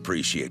not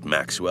appreciate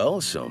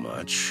Maxwell so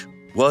much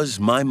was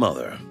my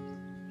mother.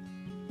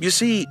 You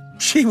see,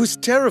 she was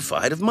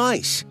terrified of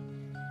mice.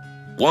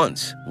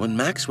 Once, when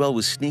Maxwell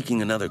was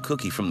sneaking another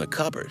cookie from the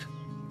cupboard,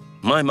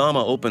 my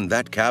mama opened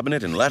that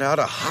cabinet and let out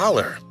a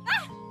holler.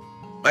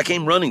 I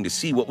came running to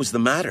see what was the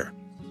matter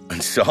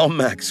and saw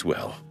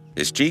Maxwell,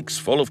 his cheeks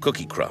full of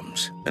cookie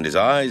crumbs and his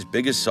eyes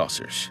big as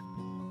saucers.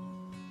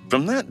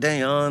 From that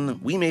day on,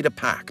 we made a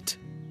pact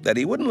that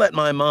he wouldn't let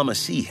my mama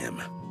see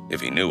him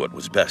if he knew what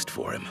was best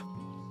for him.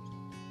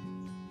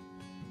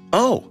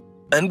 Oh,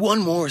 and one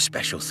more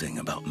special thing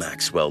about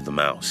Maxwell the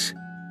mouse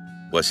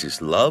was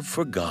his love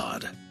for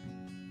God.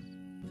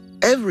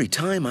 Every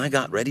time I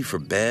got ready for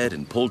bed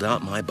and pulled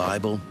out my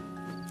Bible,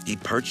 he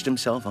perched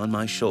himself on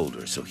my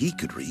shoulder so he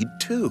could read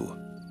too.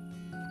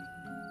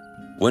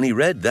 When he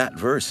read that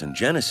verse in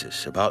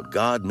Genesis about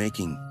God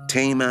making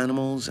tame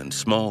animals and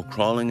small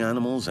crawling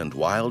animals and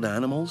wild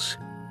animals,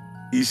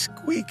 he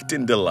squeaked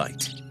in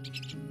delight.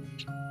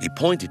 He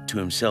pointed to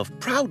himself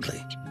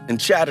proudly and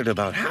chatted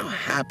about how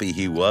happy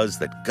he was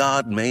that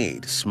God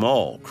made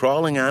small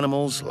crawling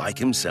animals like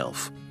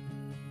himself.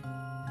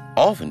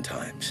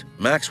 Oftentimes,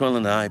 Maxwell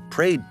and I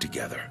prayed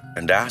together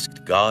and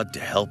asked God to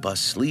help us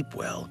sleep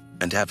well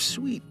and have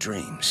sweet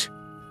dreams.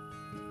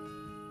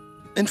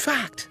 In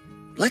fact,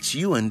 let's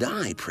you and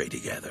I pray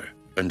together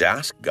and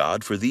ask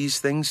God for these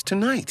things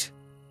tonight.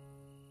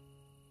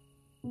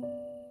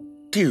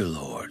 Dear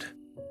Lord,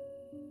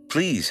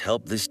 please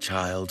help this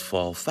child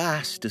fall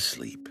fast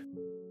asleep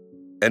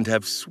and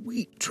have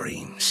sweet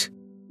dreams.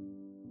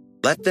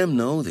 Let them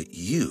know that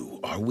you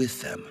are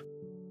with them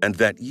and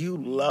that you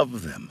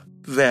love them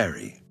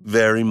very,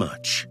 very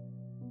much.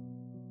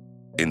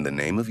 In the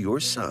name of your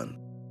Son,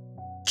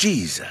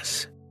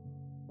 Jesus,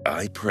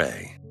 I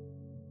pray.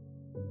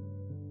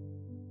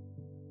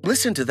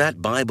 Listen to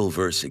that Bible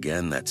verse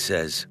again that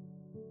says,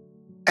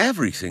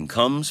 everything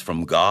comes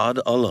from God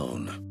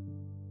alone.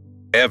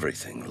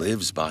 Everything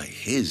lives by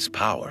His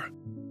power.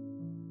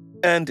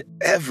 And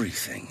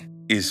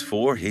everything is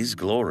for His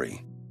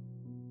glory.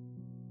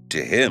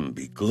 To Him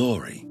be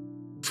glory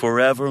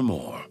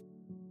forevermore.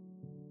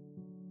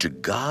 To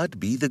God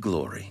be the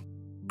glory,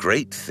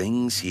 great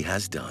things He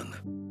has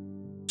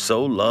done.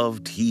 So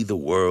loved He the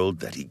world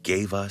that He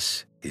gave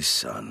us His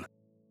Son.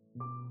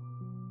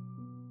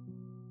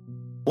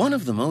 One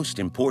of the most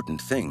important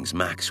things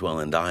Maxwell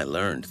and I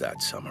learned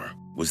that summer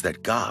was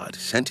that God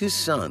sent His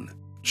Son,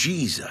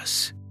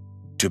 Jesus,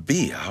 to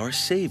be our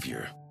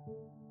Savior.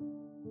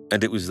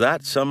 And it was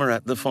that summer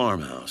at the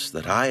farmhouse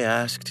that I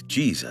asked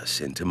Jesus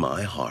into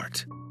my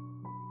heart.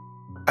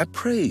 I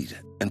prayed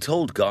and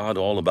told God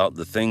all about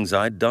the things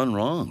I'd done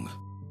wrong,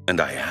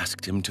 and I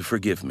asked Him to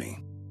forgive me.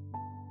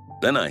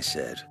 Then I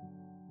said,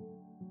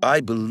 I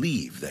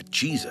believe that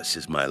Jesus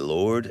is my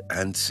Lord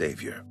and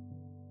Savior.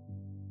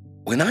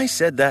 When I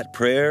said that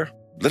prayer,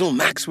 little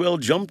Maxwell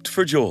jumped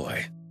for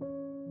joy.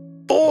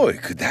 Boy,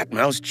 could that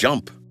mouse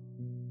jump!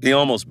 He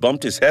almost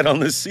bumped his head on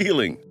the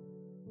ceiling.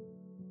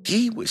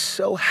 He was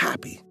so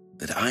happy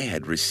that I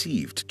had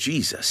received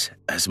Jesus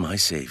as my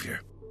Savior.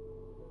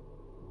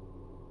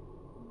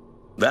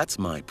 That's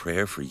my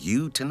prayer for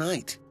you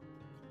tonight,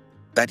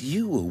 that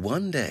you will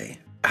one day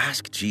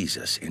ask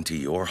Jesus into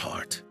your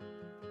heart.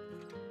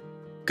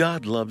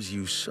 God loves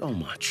you so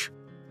much,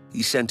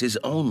 He sent His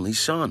only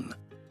Son,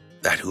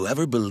 that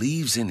whoever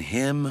believes in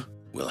Him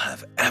will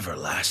have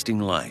everlasting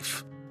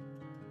life.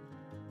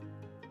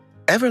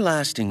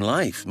 Everlasting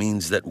life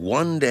means that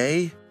one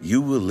day you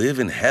will live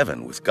in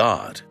heaven with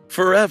God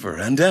forever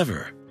and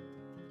ever.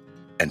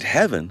 And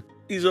heaven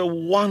is a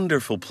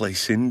wonderful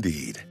place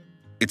indeed.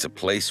 It's a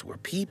place where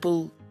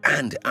people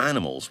and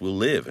animals will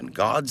live in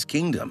God's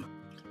kingdom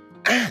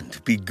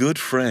and be good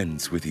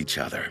friends with each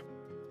other.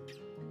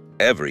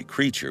 Every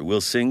creature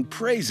will sing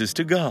praises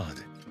to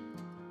God.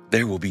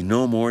 There will be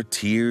no more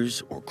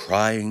tears or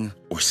crying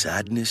or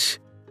sadness.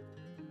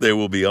 There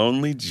will be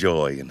only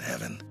joy in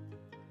heaven.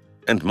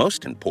 And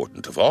most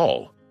important of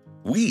all,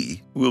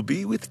 we will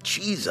be with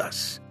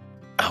Jesus,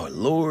 our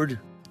Lord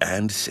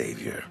and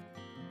Savior.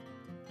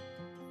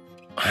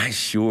 I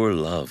sure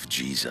love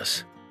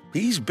Jesus.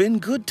 He's been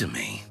good to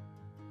me.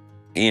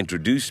 He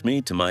introduced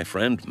me to my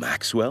friend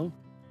Maxwell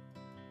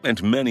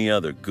and many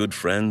other good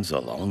friends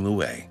along the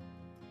way.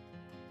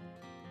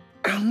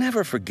 I'll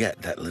never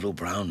forget that little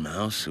brown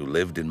mouse who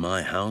lived in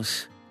my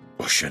house,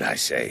 or should I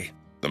say,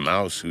 the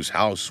mouse whose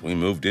house we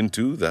moved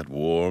into that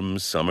warm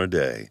summer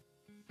day.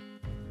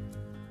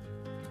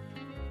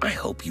 I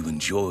hope you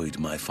enjoyed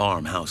my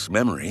farmhouse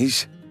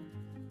memories.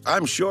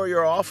 I'm sure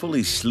you're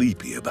awfully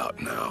sleepy about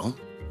now.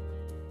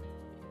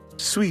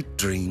 Sweet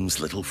dreams,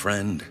 little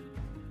friend.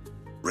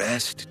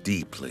 Rest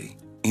deeply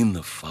in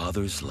the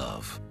Father's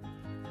love.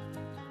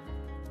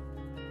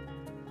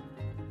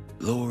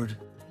 Lord,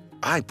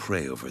 I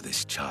pray over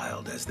this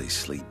child as they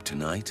sleep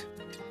tonight.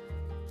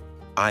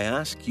 I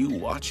ask you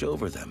watch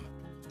over them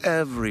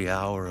every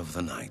hour of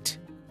the night.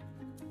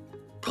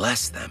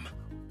 Bless them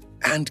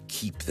and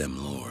keep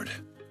them, Lord.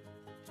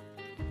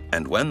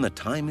 And when the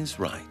time is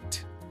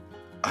right,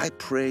 I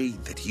pray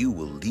that you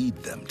will lead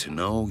them to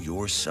know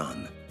your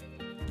Son,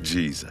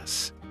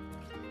 Jesus.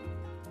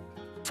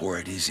 For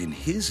it is in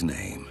His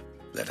name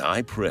that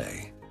I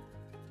pray.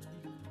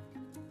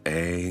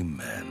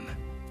 Amen.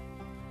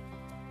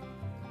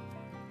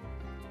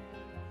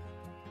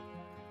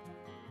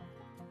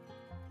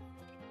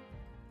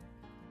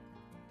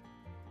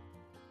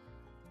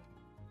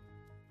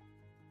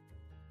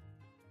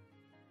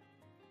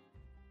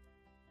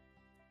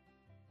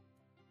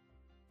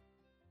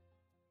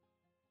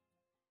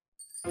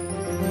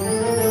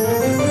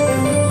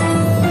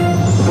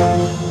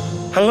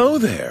 Hello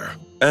there,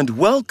 and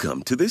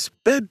welcome to this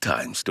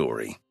bedtime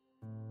story.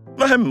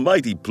 I'm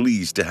mighty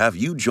pleased to have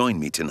you join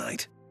me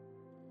tonight.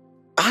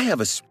 I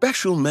have a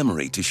special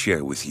memory to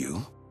share with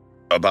you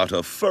about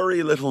a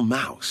furry little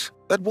mouse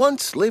that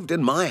once lived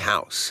in my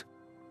house.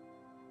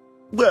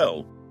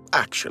 Well,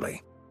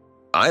 actually,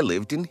 I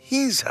lived in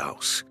his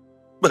house,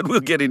 but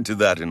we'll get into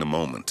that in a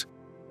moment.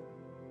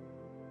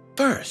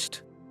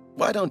 First,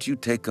 why don't you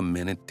take a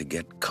minute to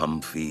get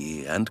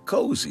comfy and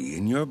cozy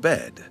in your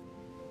bed?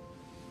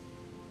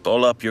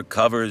 Pull up your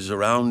covers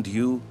around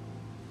you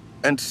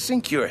and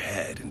sink your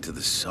head into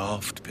the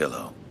soft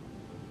pillow.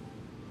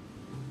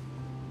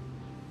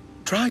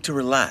 Try to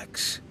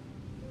relax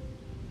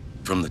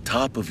from the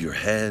top of your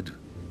head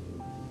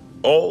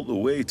all the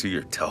way to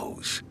your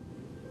toes.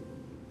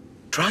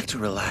 Try to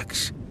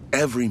relax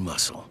every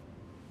muscle.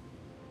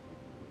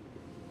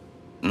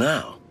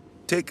 Now,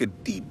 take a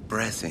deep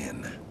breath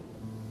in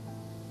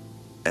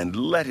and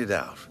let it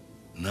out,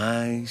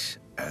 nice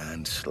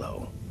and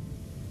slow.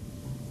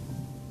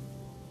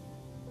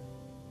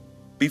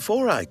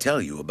 Before I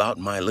tell you about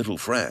my little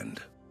friend,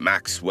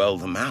 Maxwell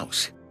the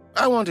mouse,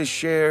 I want to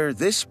share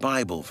this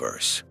Bible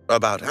verse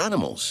about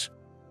animals.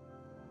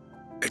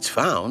 It's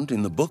found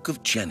in the book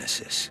of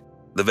Genesis,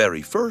 the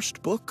very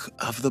first book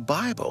of the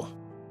Bible.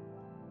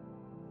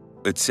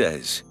 It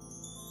says,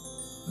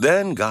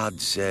 "Then God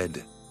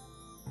said,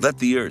 'Let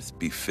the earth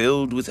be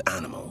filled with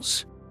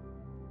animals,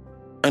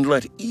 and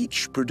let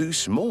each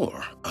produce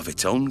more of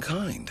its own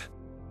kind.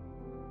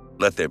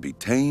 Let there be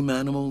tame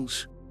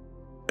animals,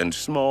 and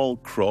small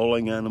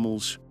crawling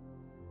animals,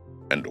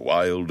 and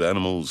wild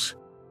animals,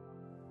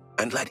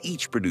 and let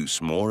each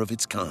produce more of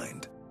its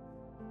kind.'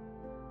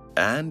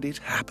 And it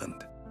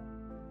happened."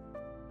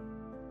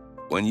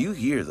 When you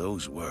hear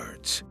those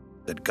words,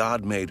 that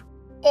God made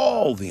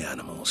all the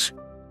animals.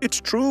 It's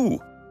true.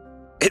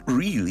 It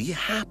really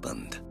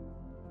happened.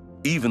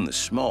 Even the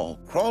small,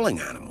 crawling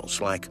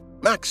animals like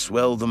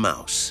Maxwell the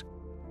mouse.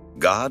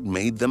 God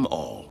made them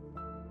all.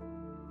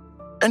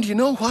 And you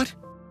know what?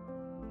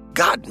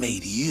 God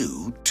made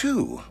you,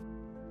 too.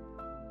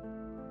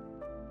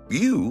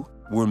 You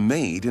were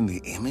made in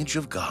the image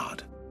of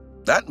God.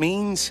 That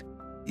means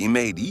He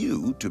made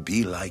you to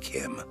be like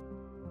Him.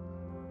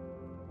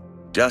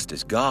 Just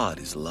as God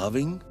is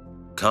loving,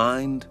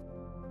 kind,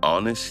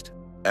 honest,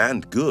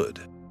 and good,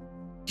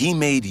 He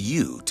made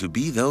you to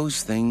be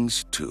those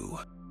things too.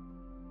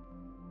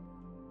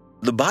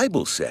 The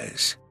Bible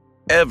says,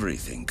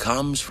 everything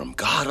comes from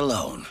God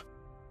alone.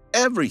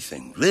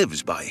 Everything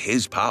lives by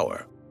His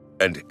power,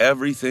 and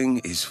everything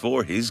is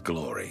for His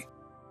glory.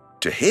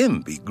 To Him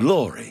be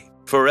glory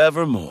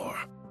forevermore.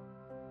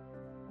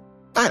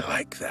 I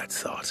like that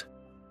thought.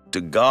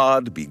 To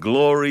God be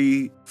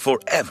glory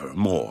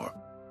forevermore.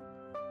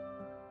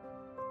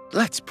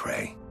 Let's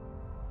pray.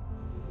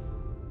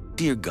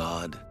 Dear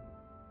God,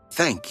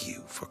 thank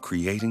You for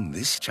creating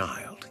this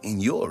child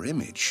in Your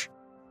image.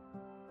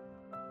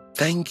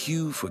 Thank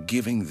You for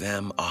giving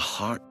them a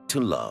heart to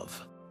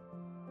love.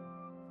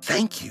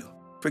 Thank You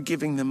for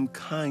giving them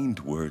kind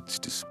words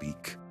to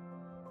speak.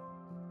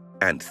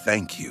 And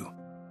thank You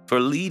for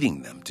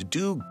leading them to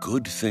do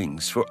good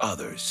things for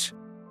others.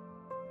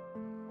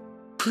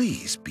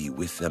 Please be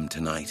with them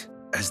tonight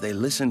as they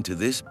listen to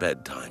this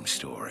bedtime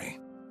story.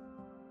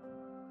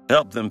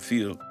 Help them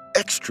feel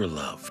extra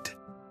loved,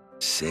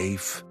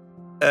 safe,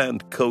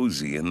 and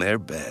cozy in their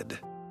bed.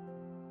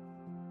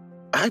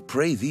 I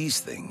pray these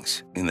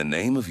things in the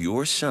name of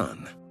Your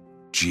Son,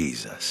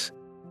 Jesus.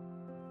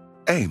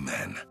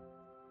 Amen.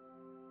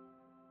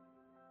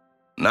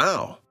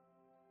 Now,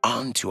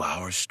 on to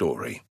our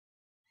story.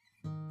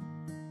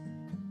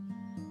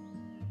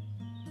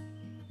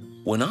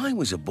 When I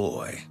was a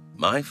boy,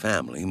 my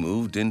family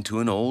moved into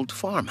an old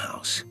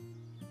farmhouse.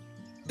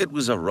 It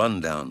was a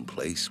rundown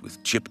place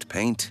with chipped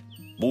paint,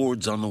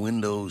 boards on the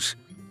windows,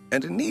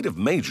 and in need of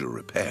major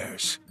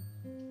repairs.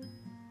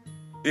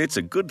 It's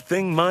a good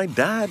thing my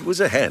dad was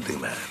a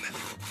handyman.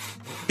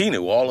 He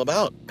knew all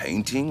about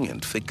painting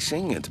and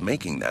fixing and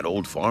making that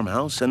old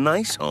farmhouse a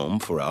nice home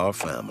for our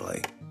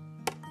family.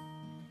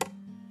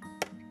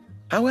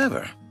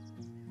 However,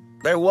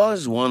 there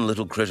was one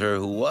little critter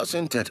who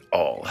wasn't at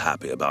all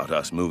happy about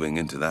us moving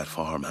into that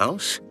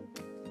farmhouse.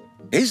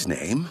 His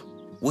name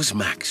was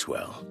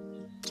Maxwell,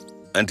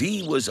 and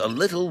he was a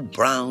little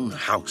brown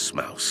house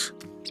mouse.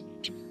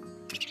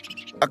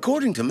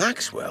 According to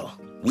Maxwell,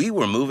 we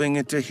were moving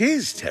into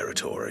his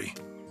territory,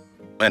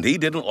 and he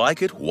didn't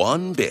like it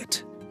one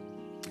bit.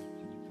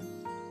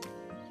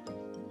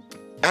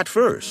 At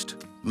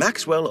first,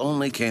 Maxwell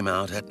only came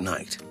out at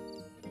night.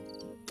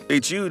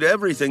 He chewed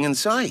everything in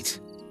sight.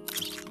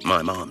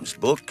 My mom's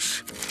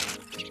books,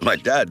 my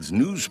dad's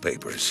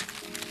newspapers,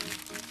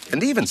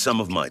 and even some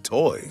of my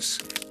toys.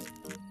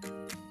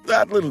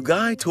 That little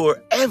guy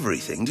tore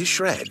everything to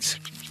shreds.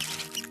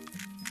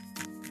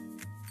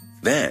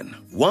 Then,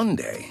 one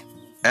day,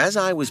 as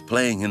I was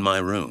playing in my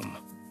room,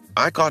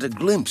 I caught a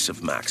glimpse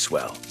of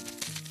Maxwell,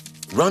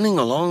 running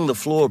along the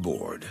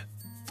floorboard.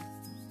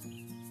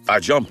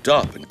 I jumped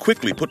up and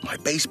quickly put my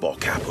baseball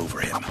cap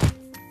over him.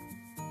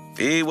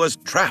 He was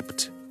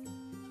trapped.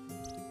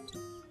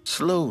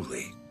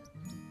 Slowly,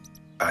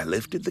 I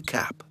lifted the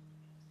cap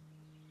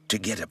to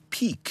get a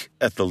peek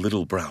at the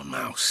little brown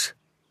mouse.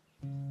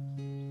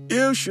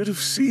 You should have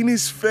seen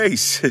his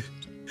face.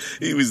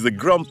 He was the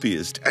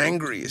grumpiest,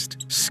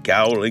 angriest,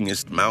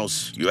 scowlingest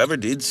mouse you ever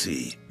did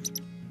see.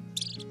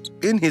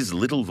 In his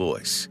little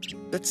voice,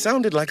 that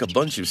sounded like a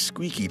bunch of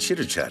squeaky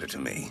chitter-chatter to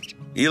me,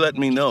 he let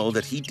me know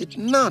that he did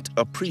not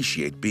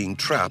appreciate being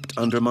trapped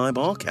under my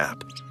ball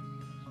cap.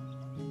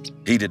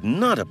 He did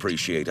not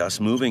appreciate us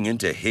moving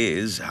into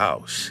his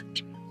house.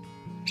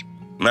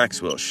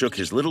 Maxwell shook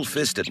his little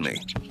fist at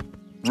me,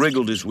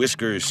 wriggled his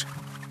whiskers,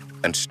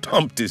 and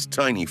stomped his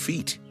tiny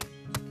feet.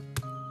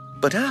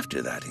 But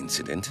after that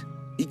incident,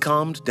 he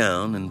calmed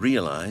down and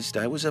realized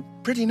I was a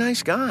pretty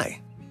nice guy.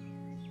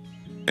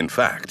 In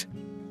fact,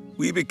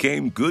 we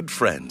became good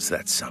friends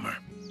that summer.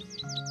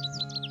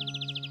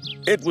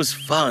 It was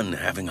fun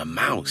having a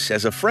mouse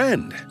as a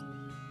friend.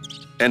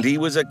 And he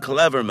was a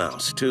clever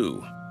mouse,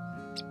 too.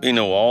 He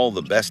knew all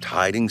the best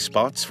hiding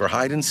spots for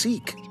hide and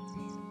seek.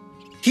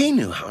 He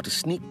knew how to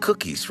sneak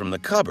cookies from the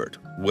cupboard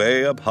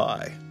way up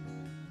high.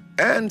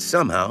 And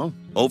somehow,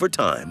 over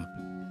time,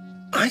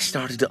 I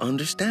started to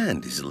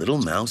understand his little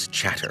mouse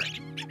chatter.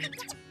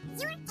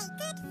 You're a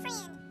good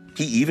friend.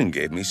 He even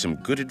gave me some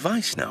good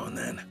advice now and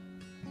then.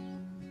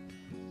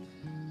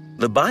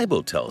 The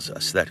Bible tells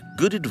us that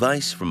good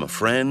advice from a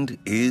friend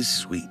is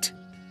sweet.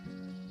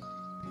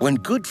 When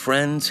good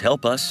friends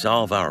help us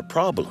solve our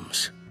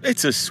problems,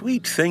 it's a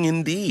sweet thing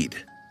indeed.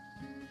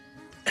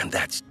 And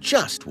that's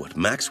just what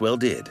Maxwell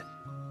did.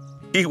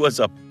 He was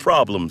a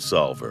problem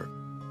solver.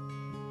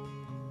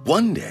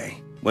 One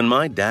day, when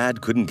my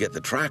dad couldn't get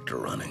the tractor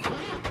running,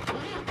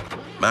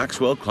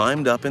 Maxwell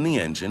climbed up in the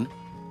engine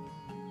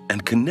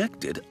and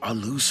connected a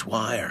loose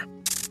wire.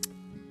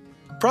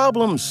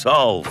 Problem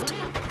solved.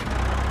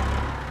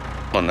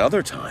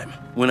 Another time,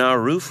 when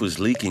our roof was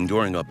leaking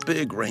during a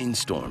big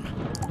rainstorm,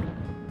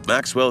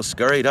 Maxwell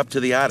scurried up to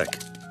the attic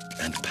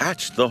and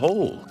patched the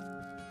hole.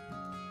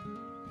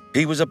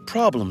 He was a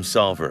problem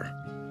solver,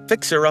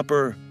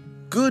 fixer-upper,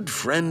 good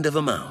friend of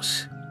a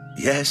mouse.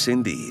 Yes,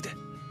 indeed.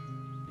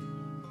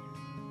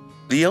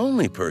 The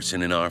only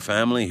person in our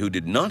family who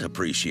did not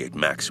appreciate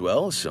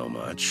Maxwell so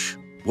much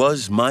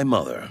was my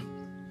mother.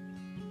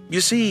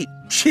 You see,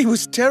 she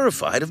was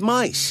terrified of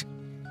mice.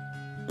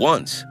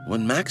 Once,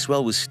 when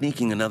Maxwell was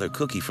sneaking another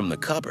cookie from the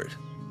cupboard,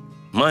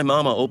 my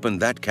mama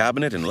opened that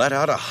cabinet and let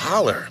out a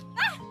holler.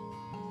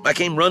 I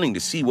came running to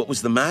see what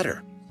was the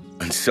matter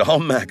and saw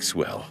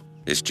Maxwell,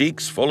 his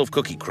cheeks full of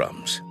cookie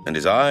crumbs and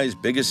his eyes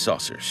big as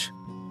saucers.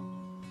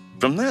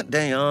 From that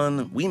day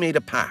on, we made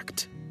a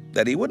pact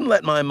that he wouldn't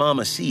let my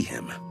mama see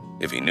him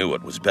if he knew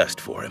what was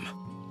best for him.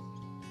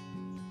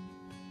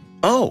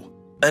 Oh,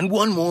 and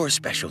one more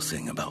special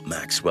thing about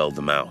Maxwell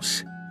the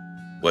mouse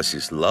was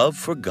his love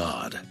for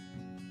God.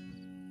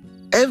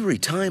 Every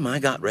time I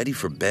got ready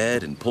for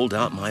bed and pulled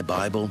out my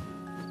Bible,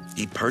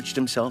 he perched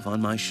himself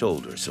on my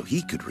shoulder so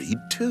he could read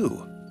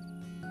too.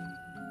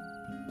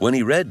 When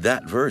he read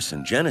that verse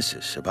in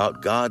Genesis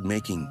about God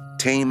making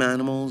tame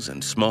animals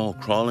and small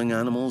crawling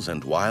animals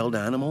and wild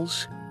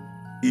animals,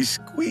 he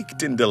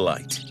squeaked in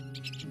delight.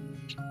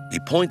 He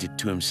pointed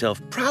to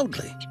himself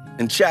proudly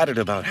and chatted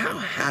about how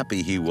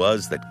happy he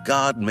was that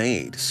God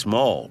made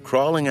small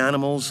crawling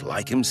animals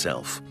like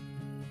himself.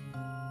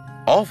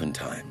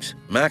 Oftentimes,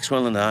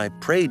 Maxwell and I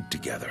prayed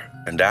together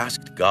and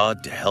asked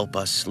God to help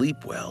us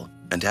sleep well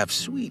and have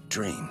sweet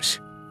dreams.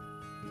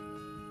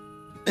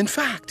 In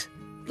fact,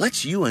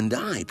 let's you and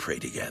I pray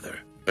together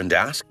and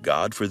ask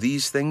God for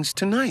these things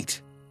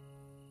tonight.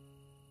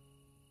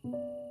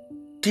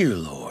 Dear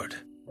Lord,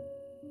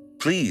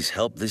 please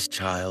help this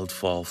child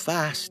fall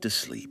fast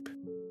asleep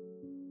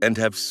and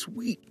have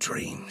sweet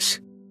dreams.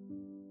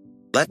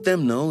 Let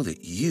them know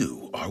that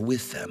you are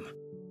with them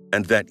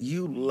and that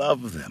you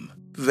love them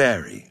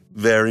very,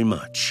 very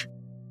much.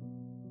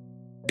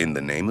 In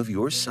the name of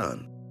your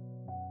Son,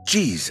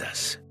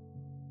 Jesus,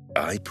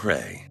 I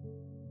pray.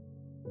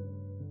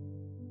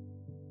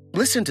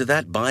 Listen to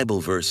that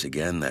Bible verse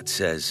again that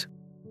says,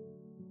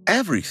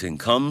 everything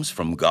comes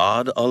from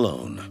God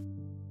alone.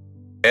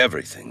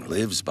 Everything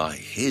lives by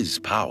His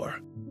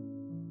power.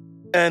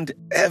 And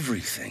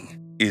everything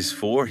is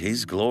for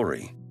His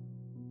glory.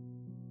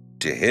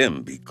 To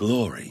Him be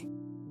glory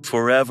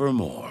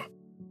forevermore.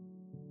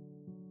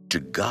 To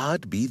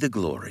God be the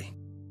glory,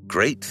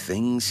 great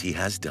things He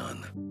has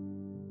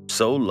done.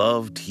 So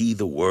loved He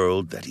the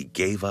world that He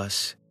gave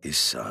us His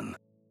Son.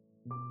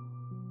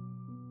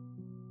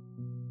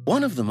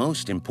 One of the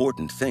most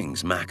important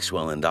things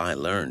Maxwell and I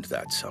learned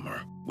that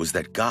summer was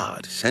that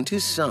God sent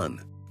His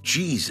Son,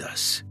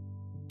 Jesus,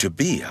 to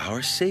be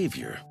our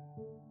Savior.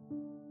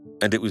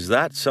 And it was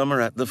that summer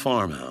at the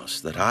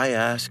farmhouse that I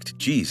asked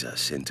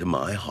Jesus into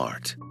my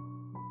heart.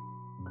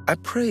 I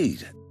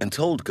prayed and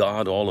told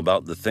God all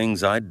about the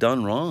things I'd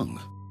done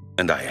wrong,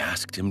 and I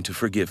asked Him to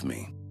forgive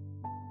me.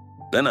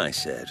 Then I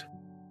said,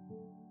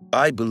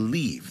 I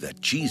believe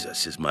that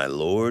Jesus is my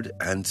Lord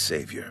and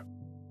Savior.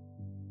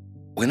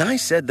 When I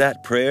said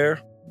that prayer,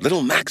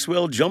 little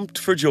Maxwell jumped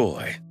for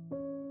joy.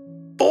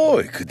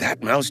 Boy, could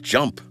that mouse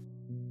jump!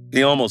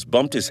 He almost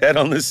bumped his head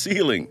on the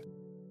ceiling.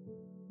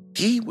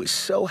 He was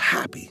so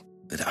happy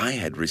that I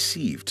had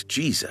received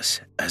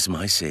Jesus as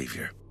my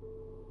Savior.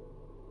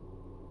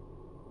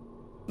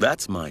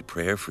 That's my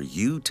prayer for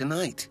you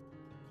tonight,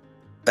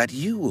 that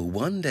you will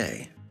one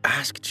day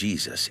ask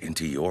Jesus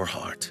into your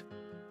heart.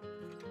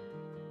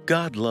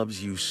 God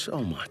loves you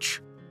so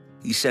much,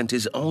 He sent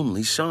His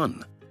only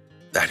Son,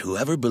 that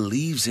whoever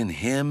believes in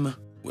Him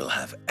will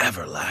have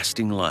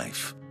everlasting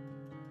life.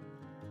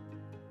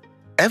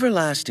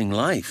 Everlasting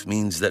life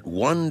means that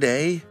one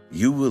day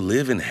you will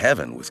live in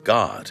heaven with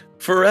God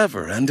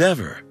forever and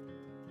ever.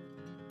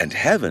 And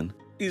heaven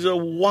is a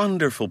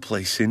wonderful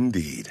place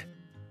indeed.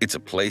 It's a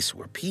place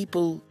where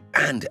people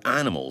and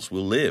animals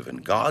will live in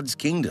God's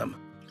kingdom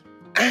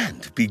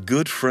and be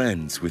good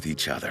friends with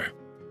each other.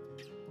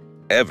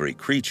 Every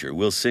creature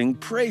will sing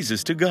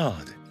praises to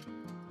God.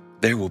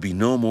 There will be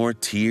no more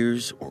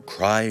tears or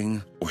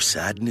crying or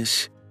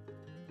sadness.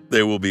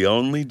 There will be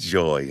only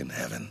joy in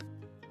heaven.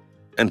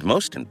 And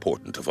most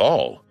important of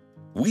all,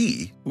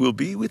 we will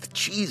be with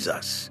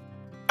Jesus,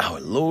 our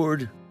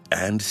Lord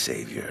and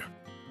Savior.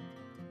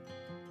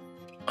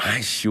 I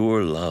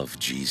sure love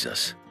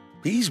Jesus.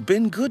 He's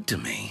been good to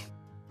me.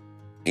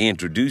 He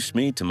introduced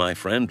me to my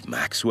friend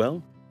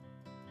Maxwell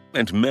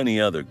and many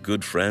other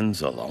good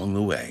friends along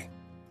the way.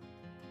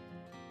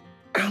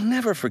 I'll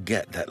never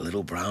forget that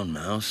little brown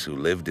mouse who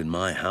lived in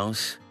my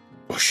house,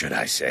 or should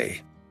I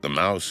say, the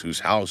mouse whose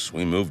house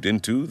we moved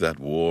into that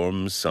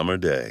warm summer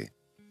day.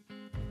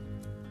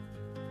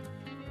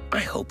 I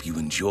hope you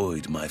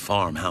enjoyed my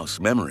farmhouse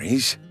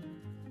memories.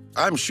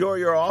 I'm sure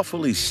you're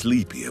awfully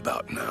sleepy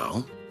about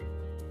now.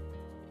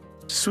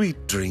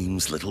 Sweet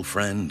dreams, little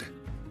friend.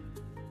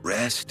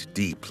 Rest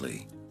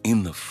deeply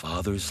in the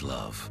Father's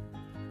love.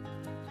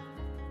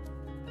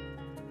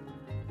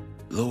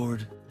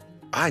 Lord,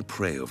 I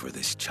pray over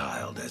this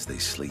child as they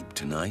sleep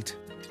tonight.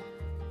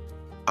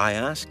 I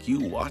ask you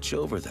watch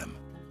over them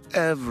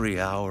every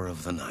hour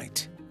of the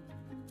night.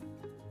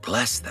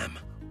 Bless them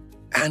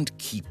and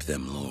keep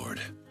them,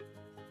 Lord.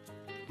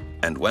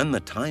 And when the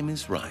time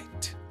is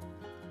right,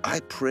 I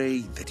pray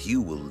that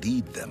you will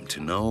lead them to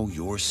know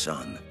your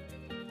Son,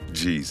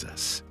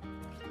 Jesus.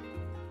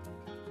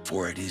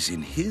 For it is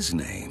in his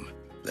name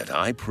that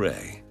I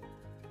pray.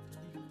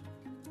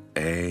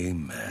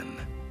 Amen.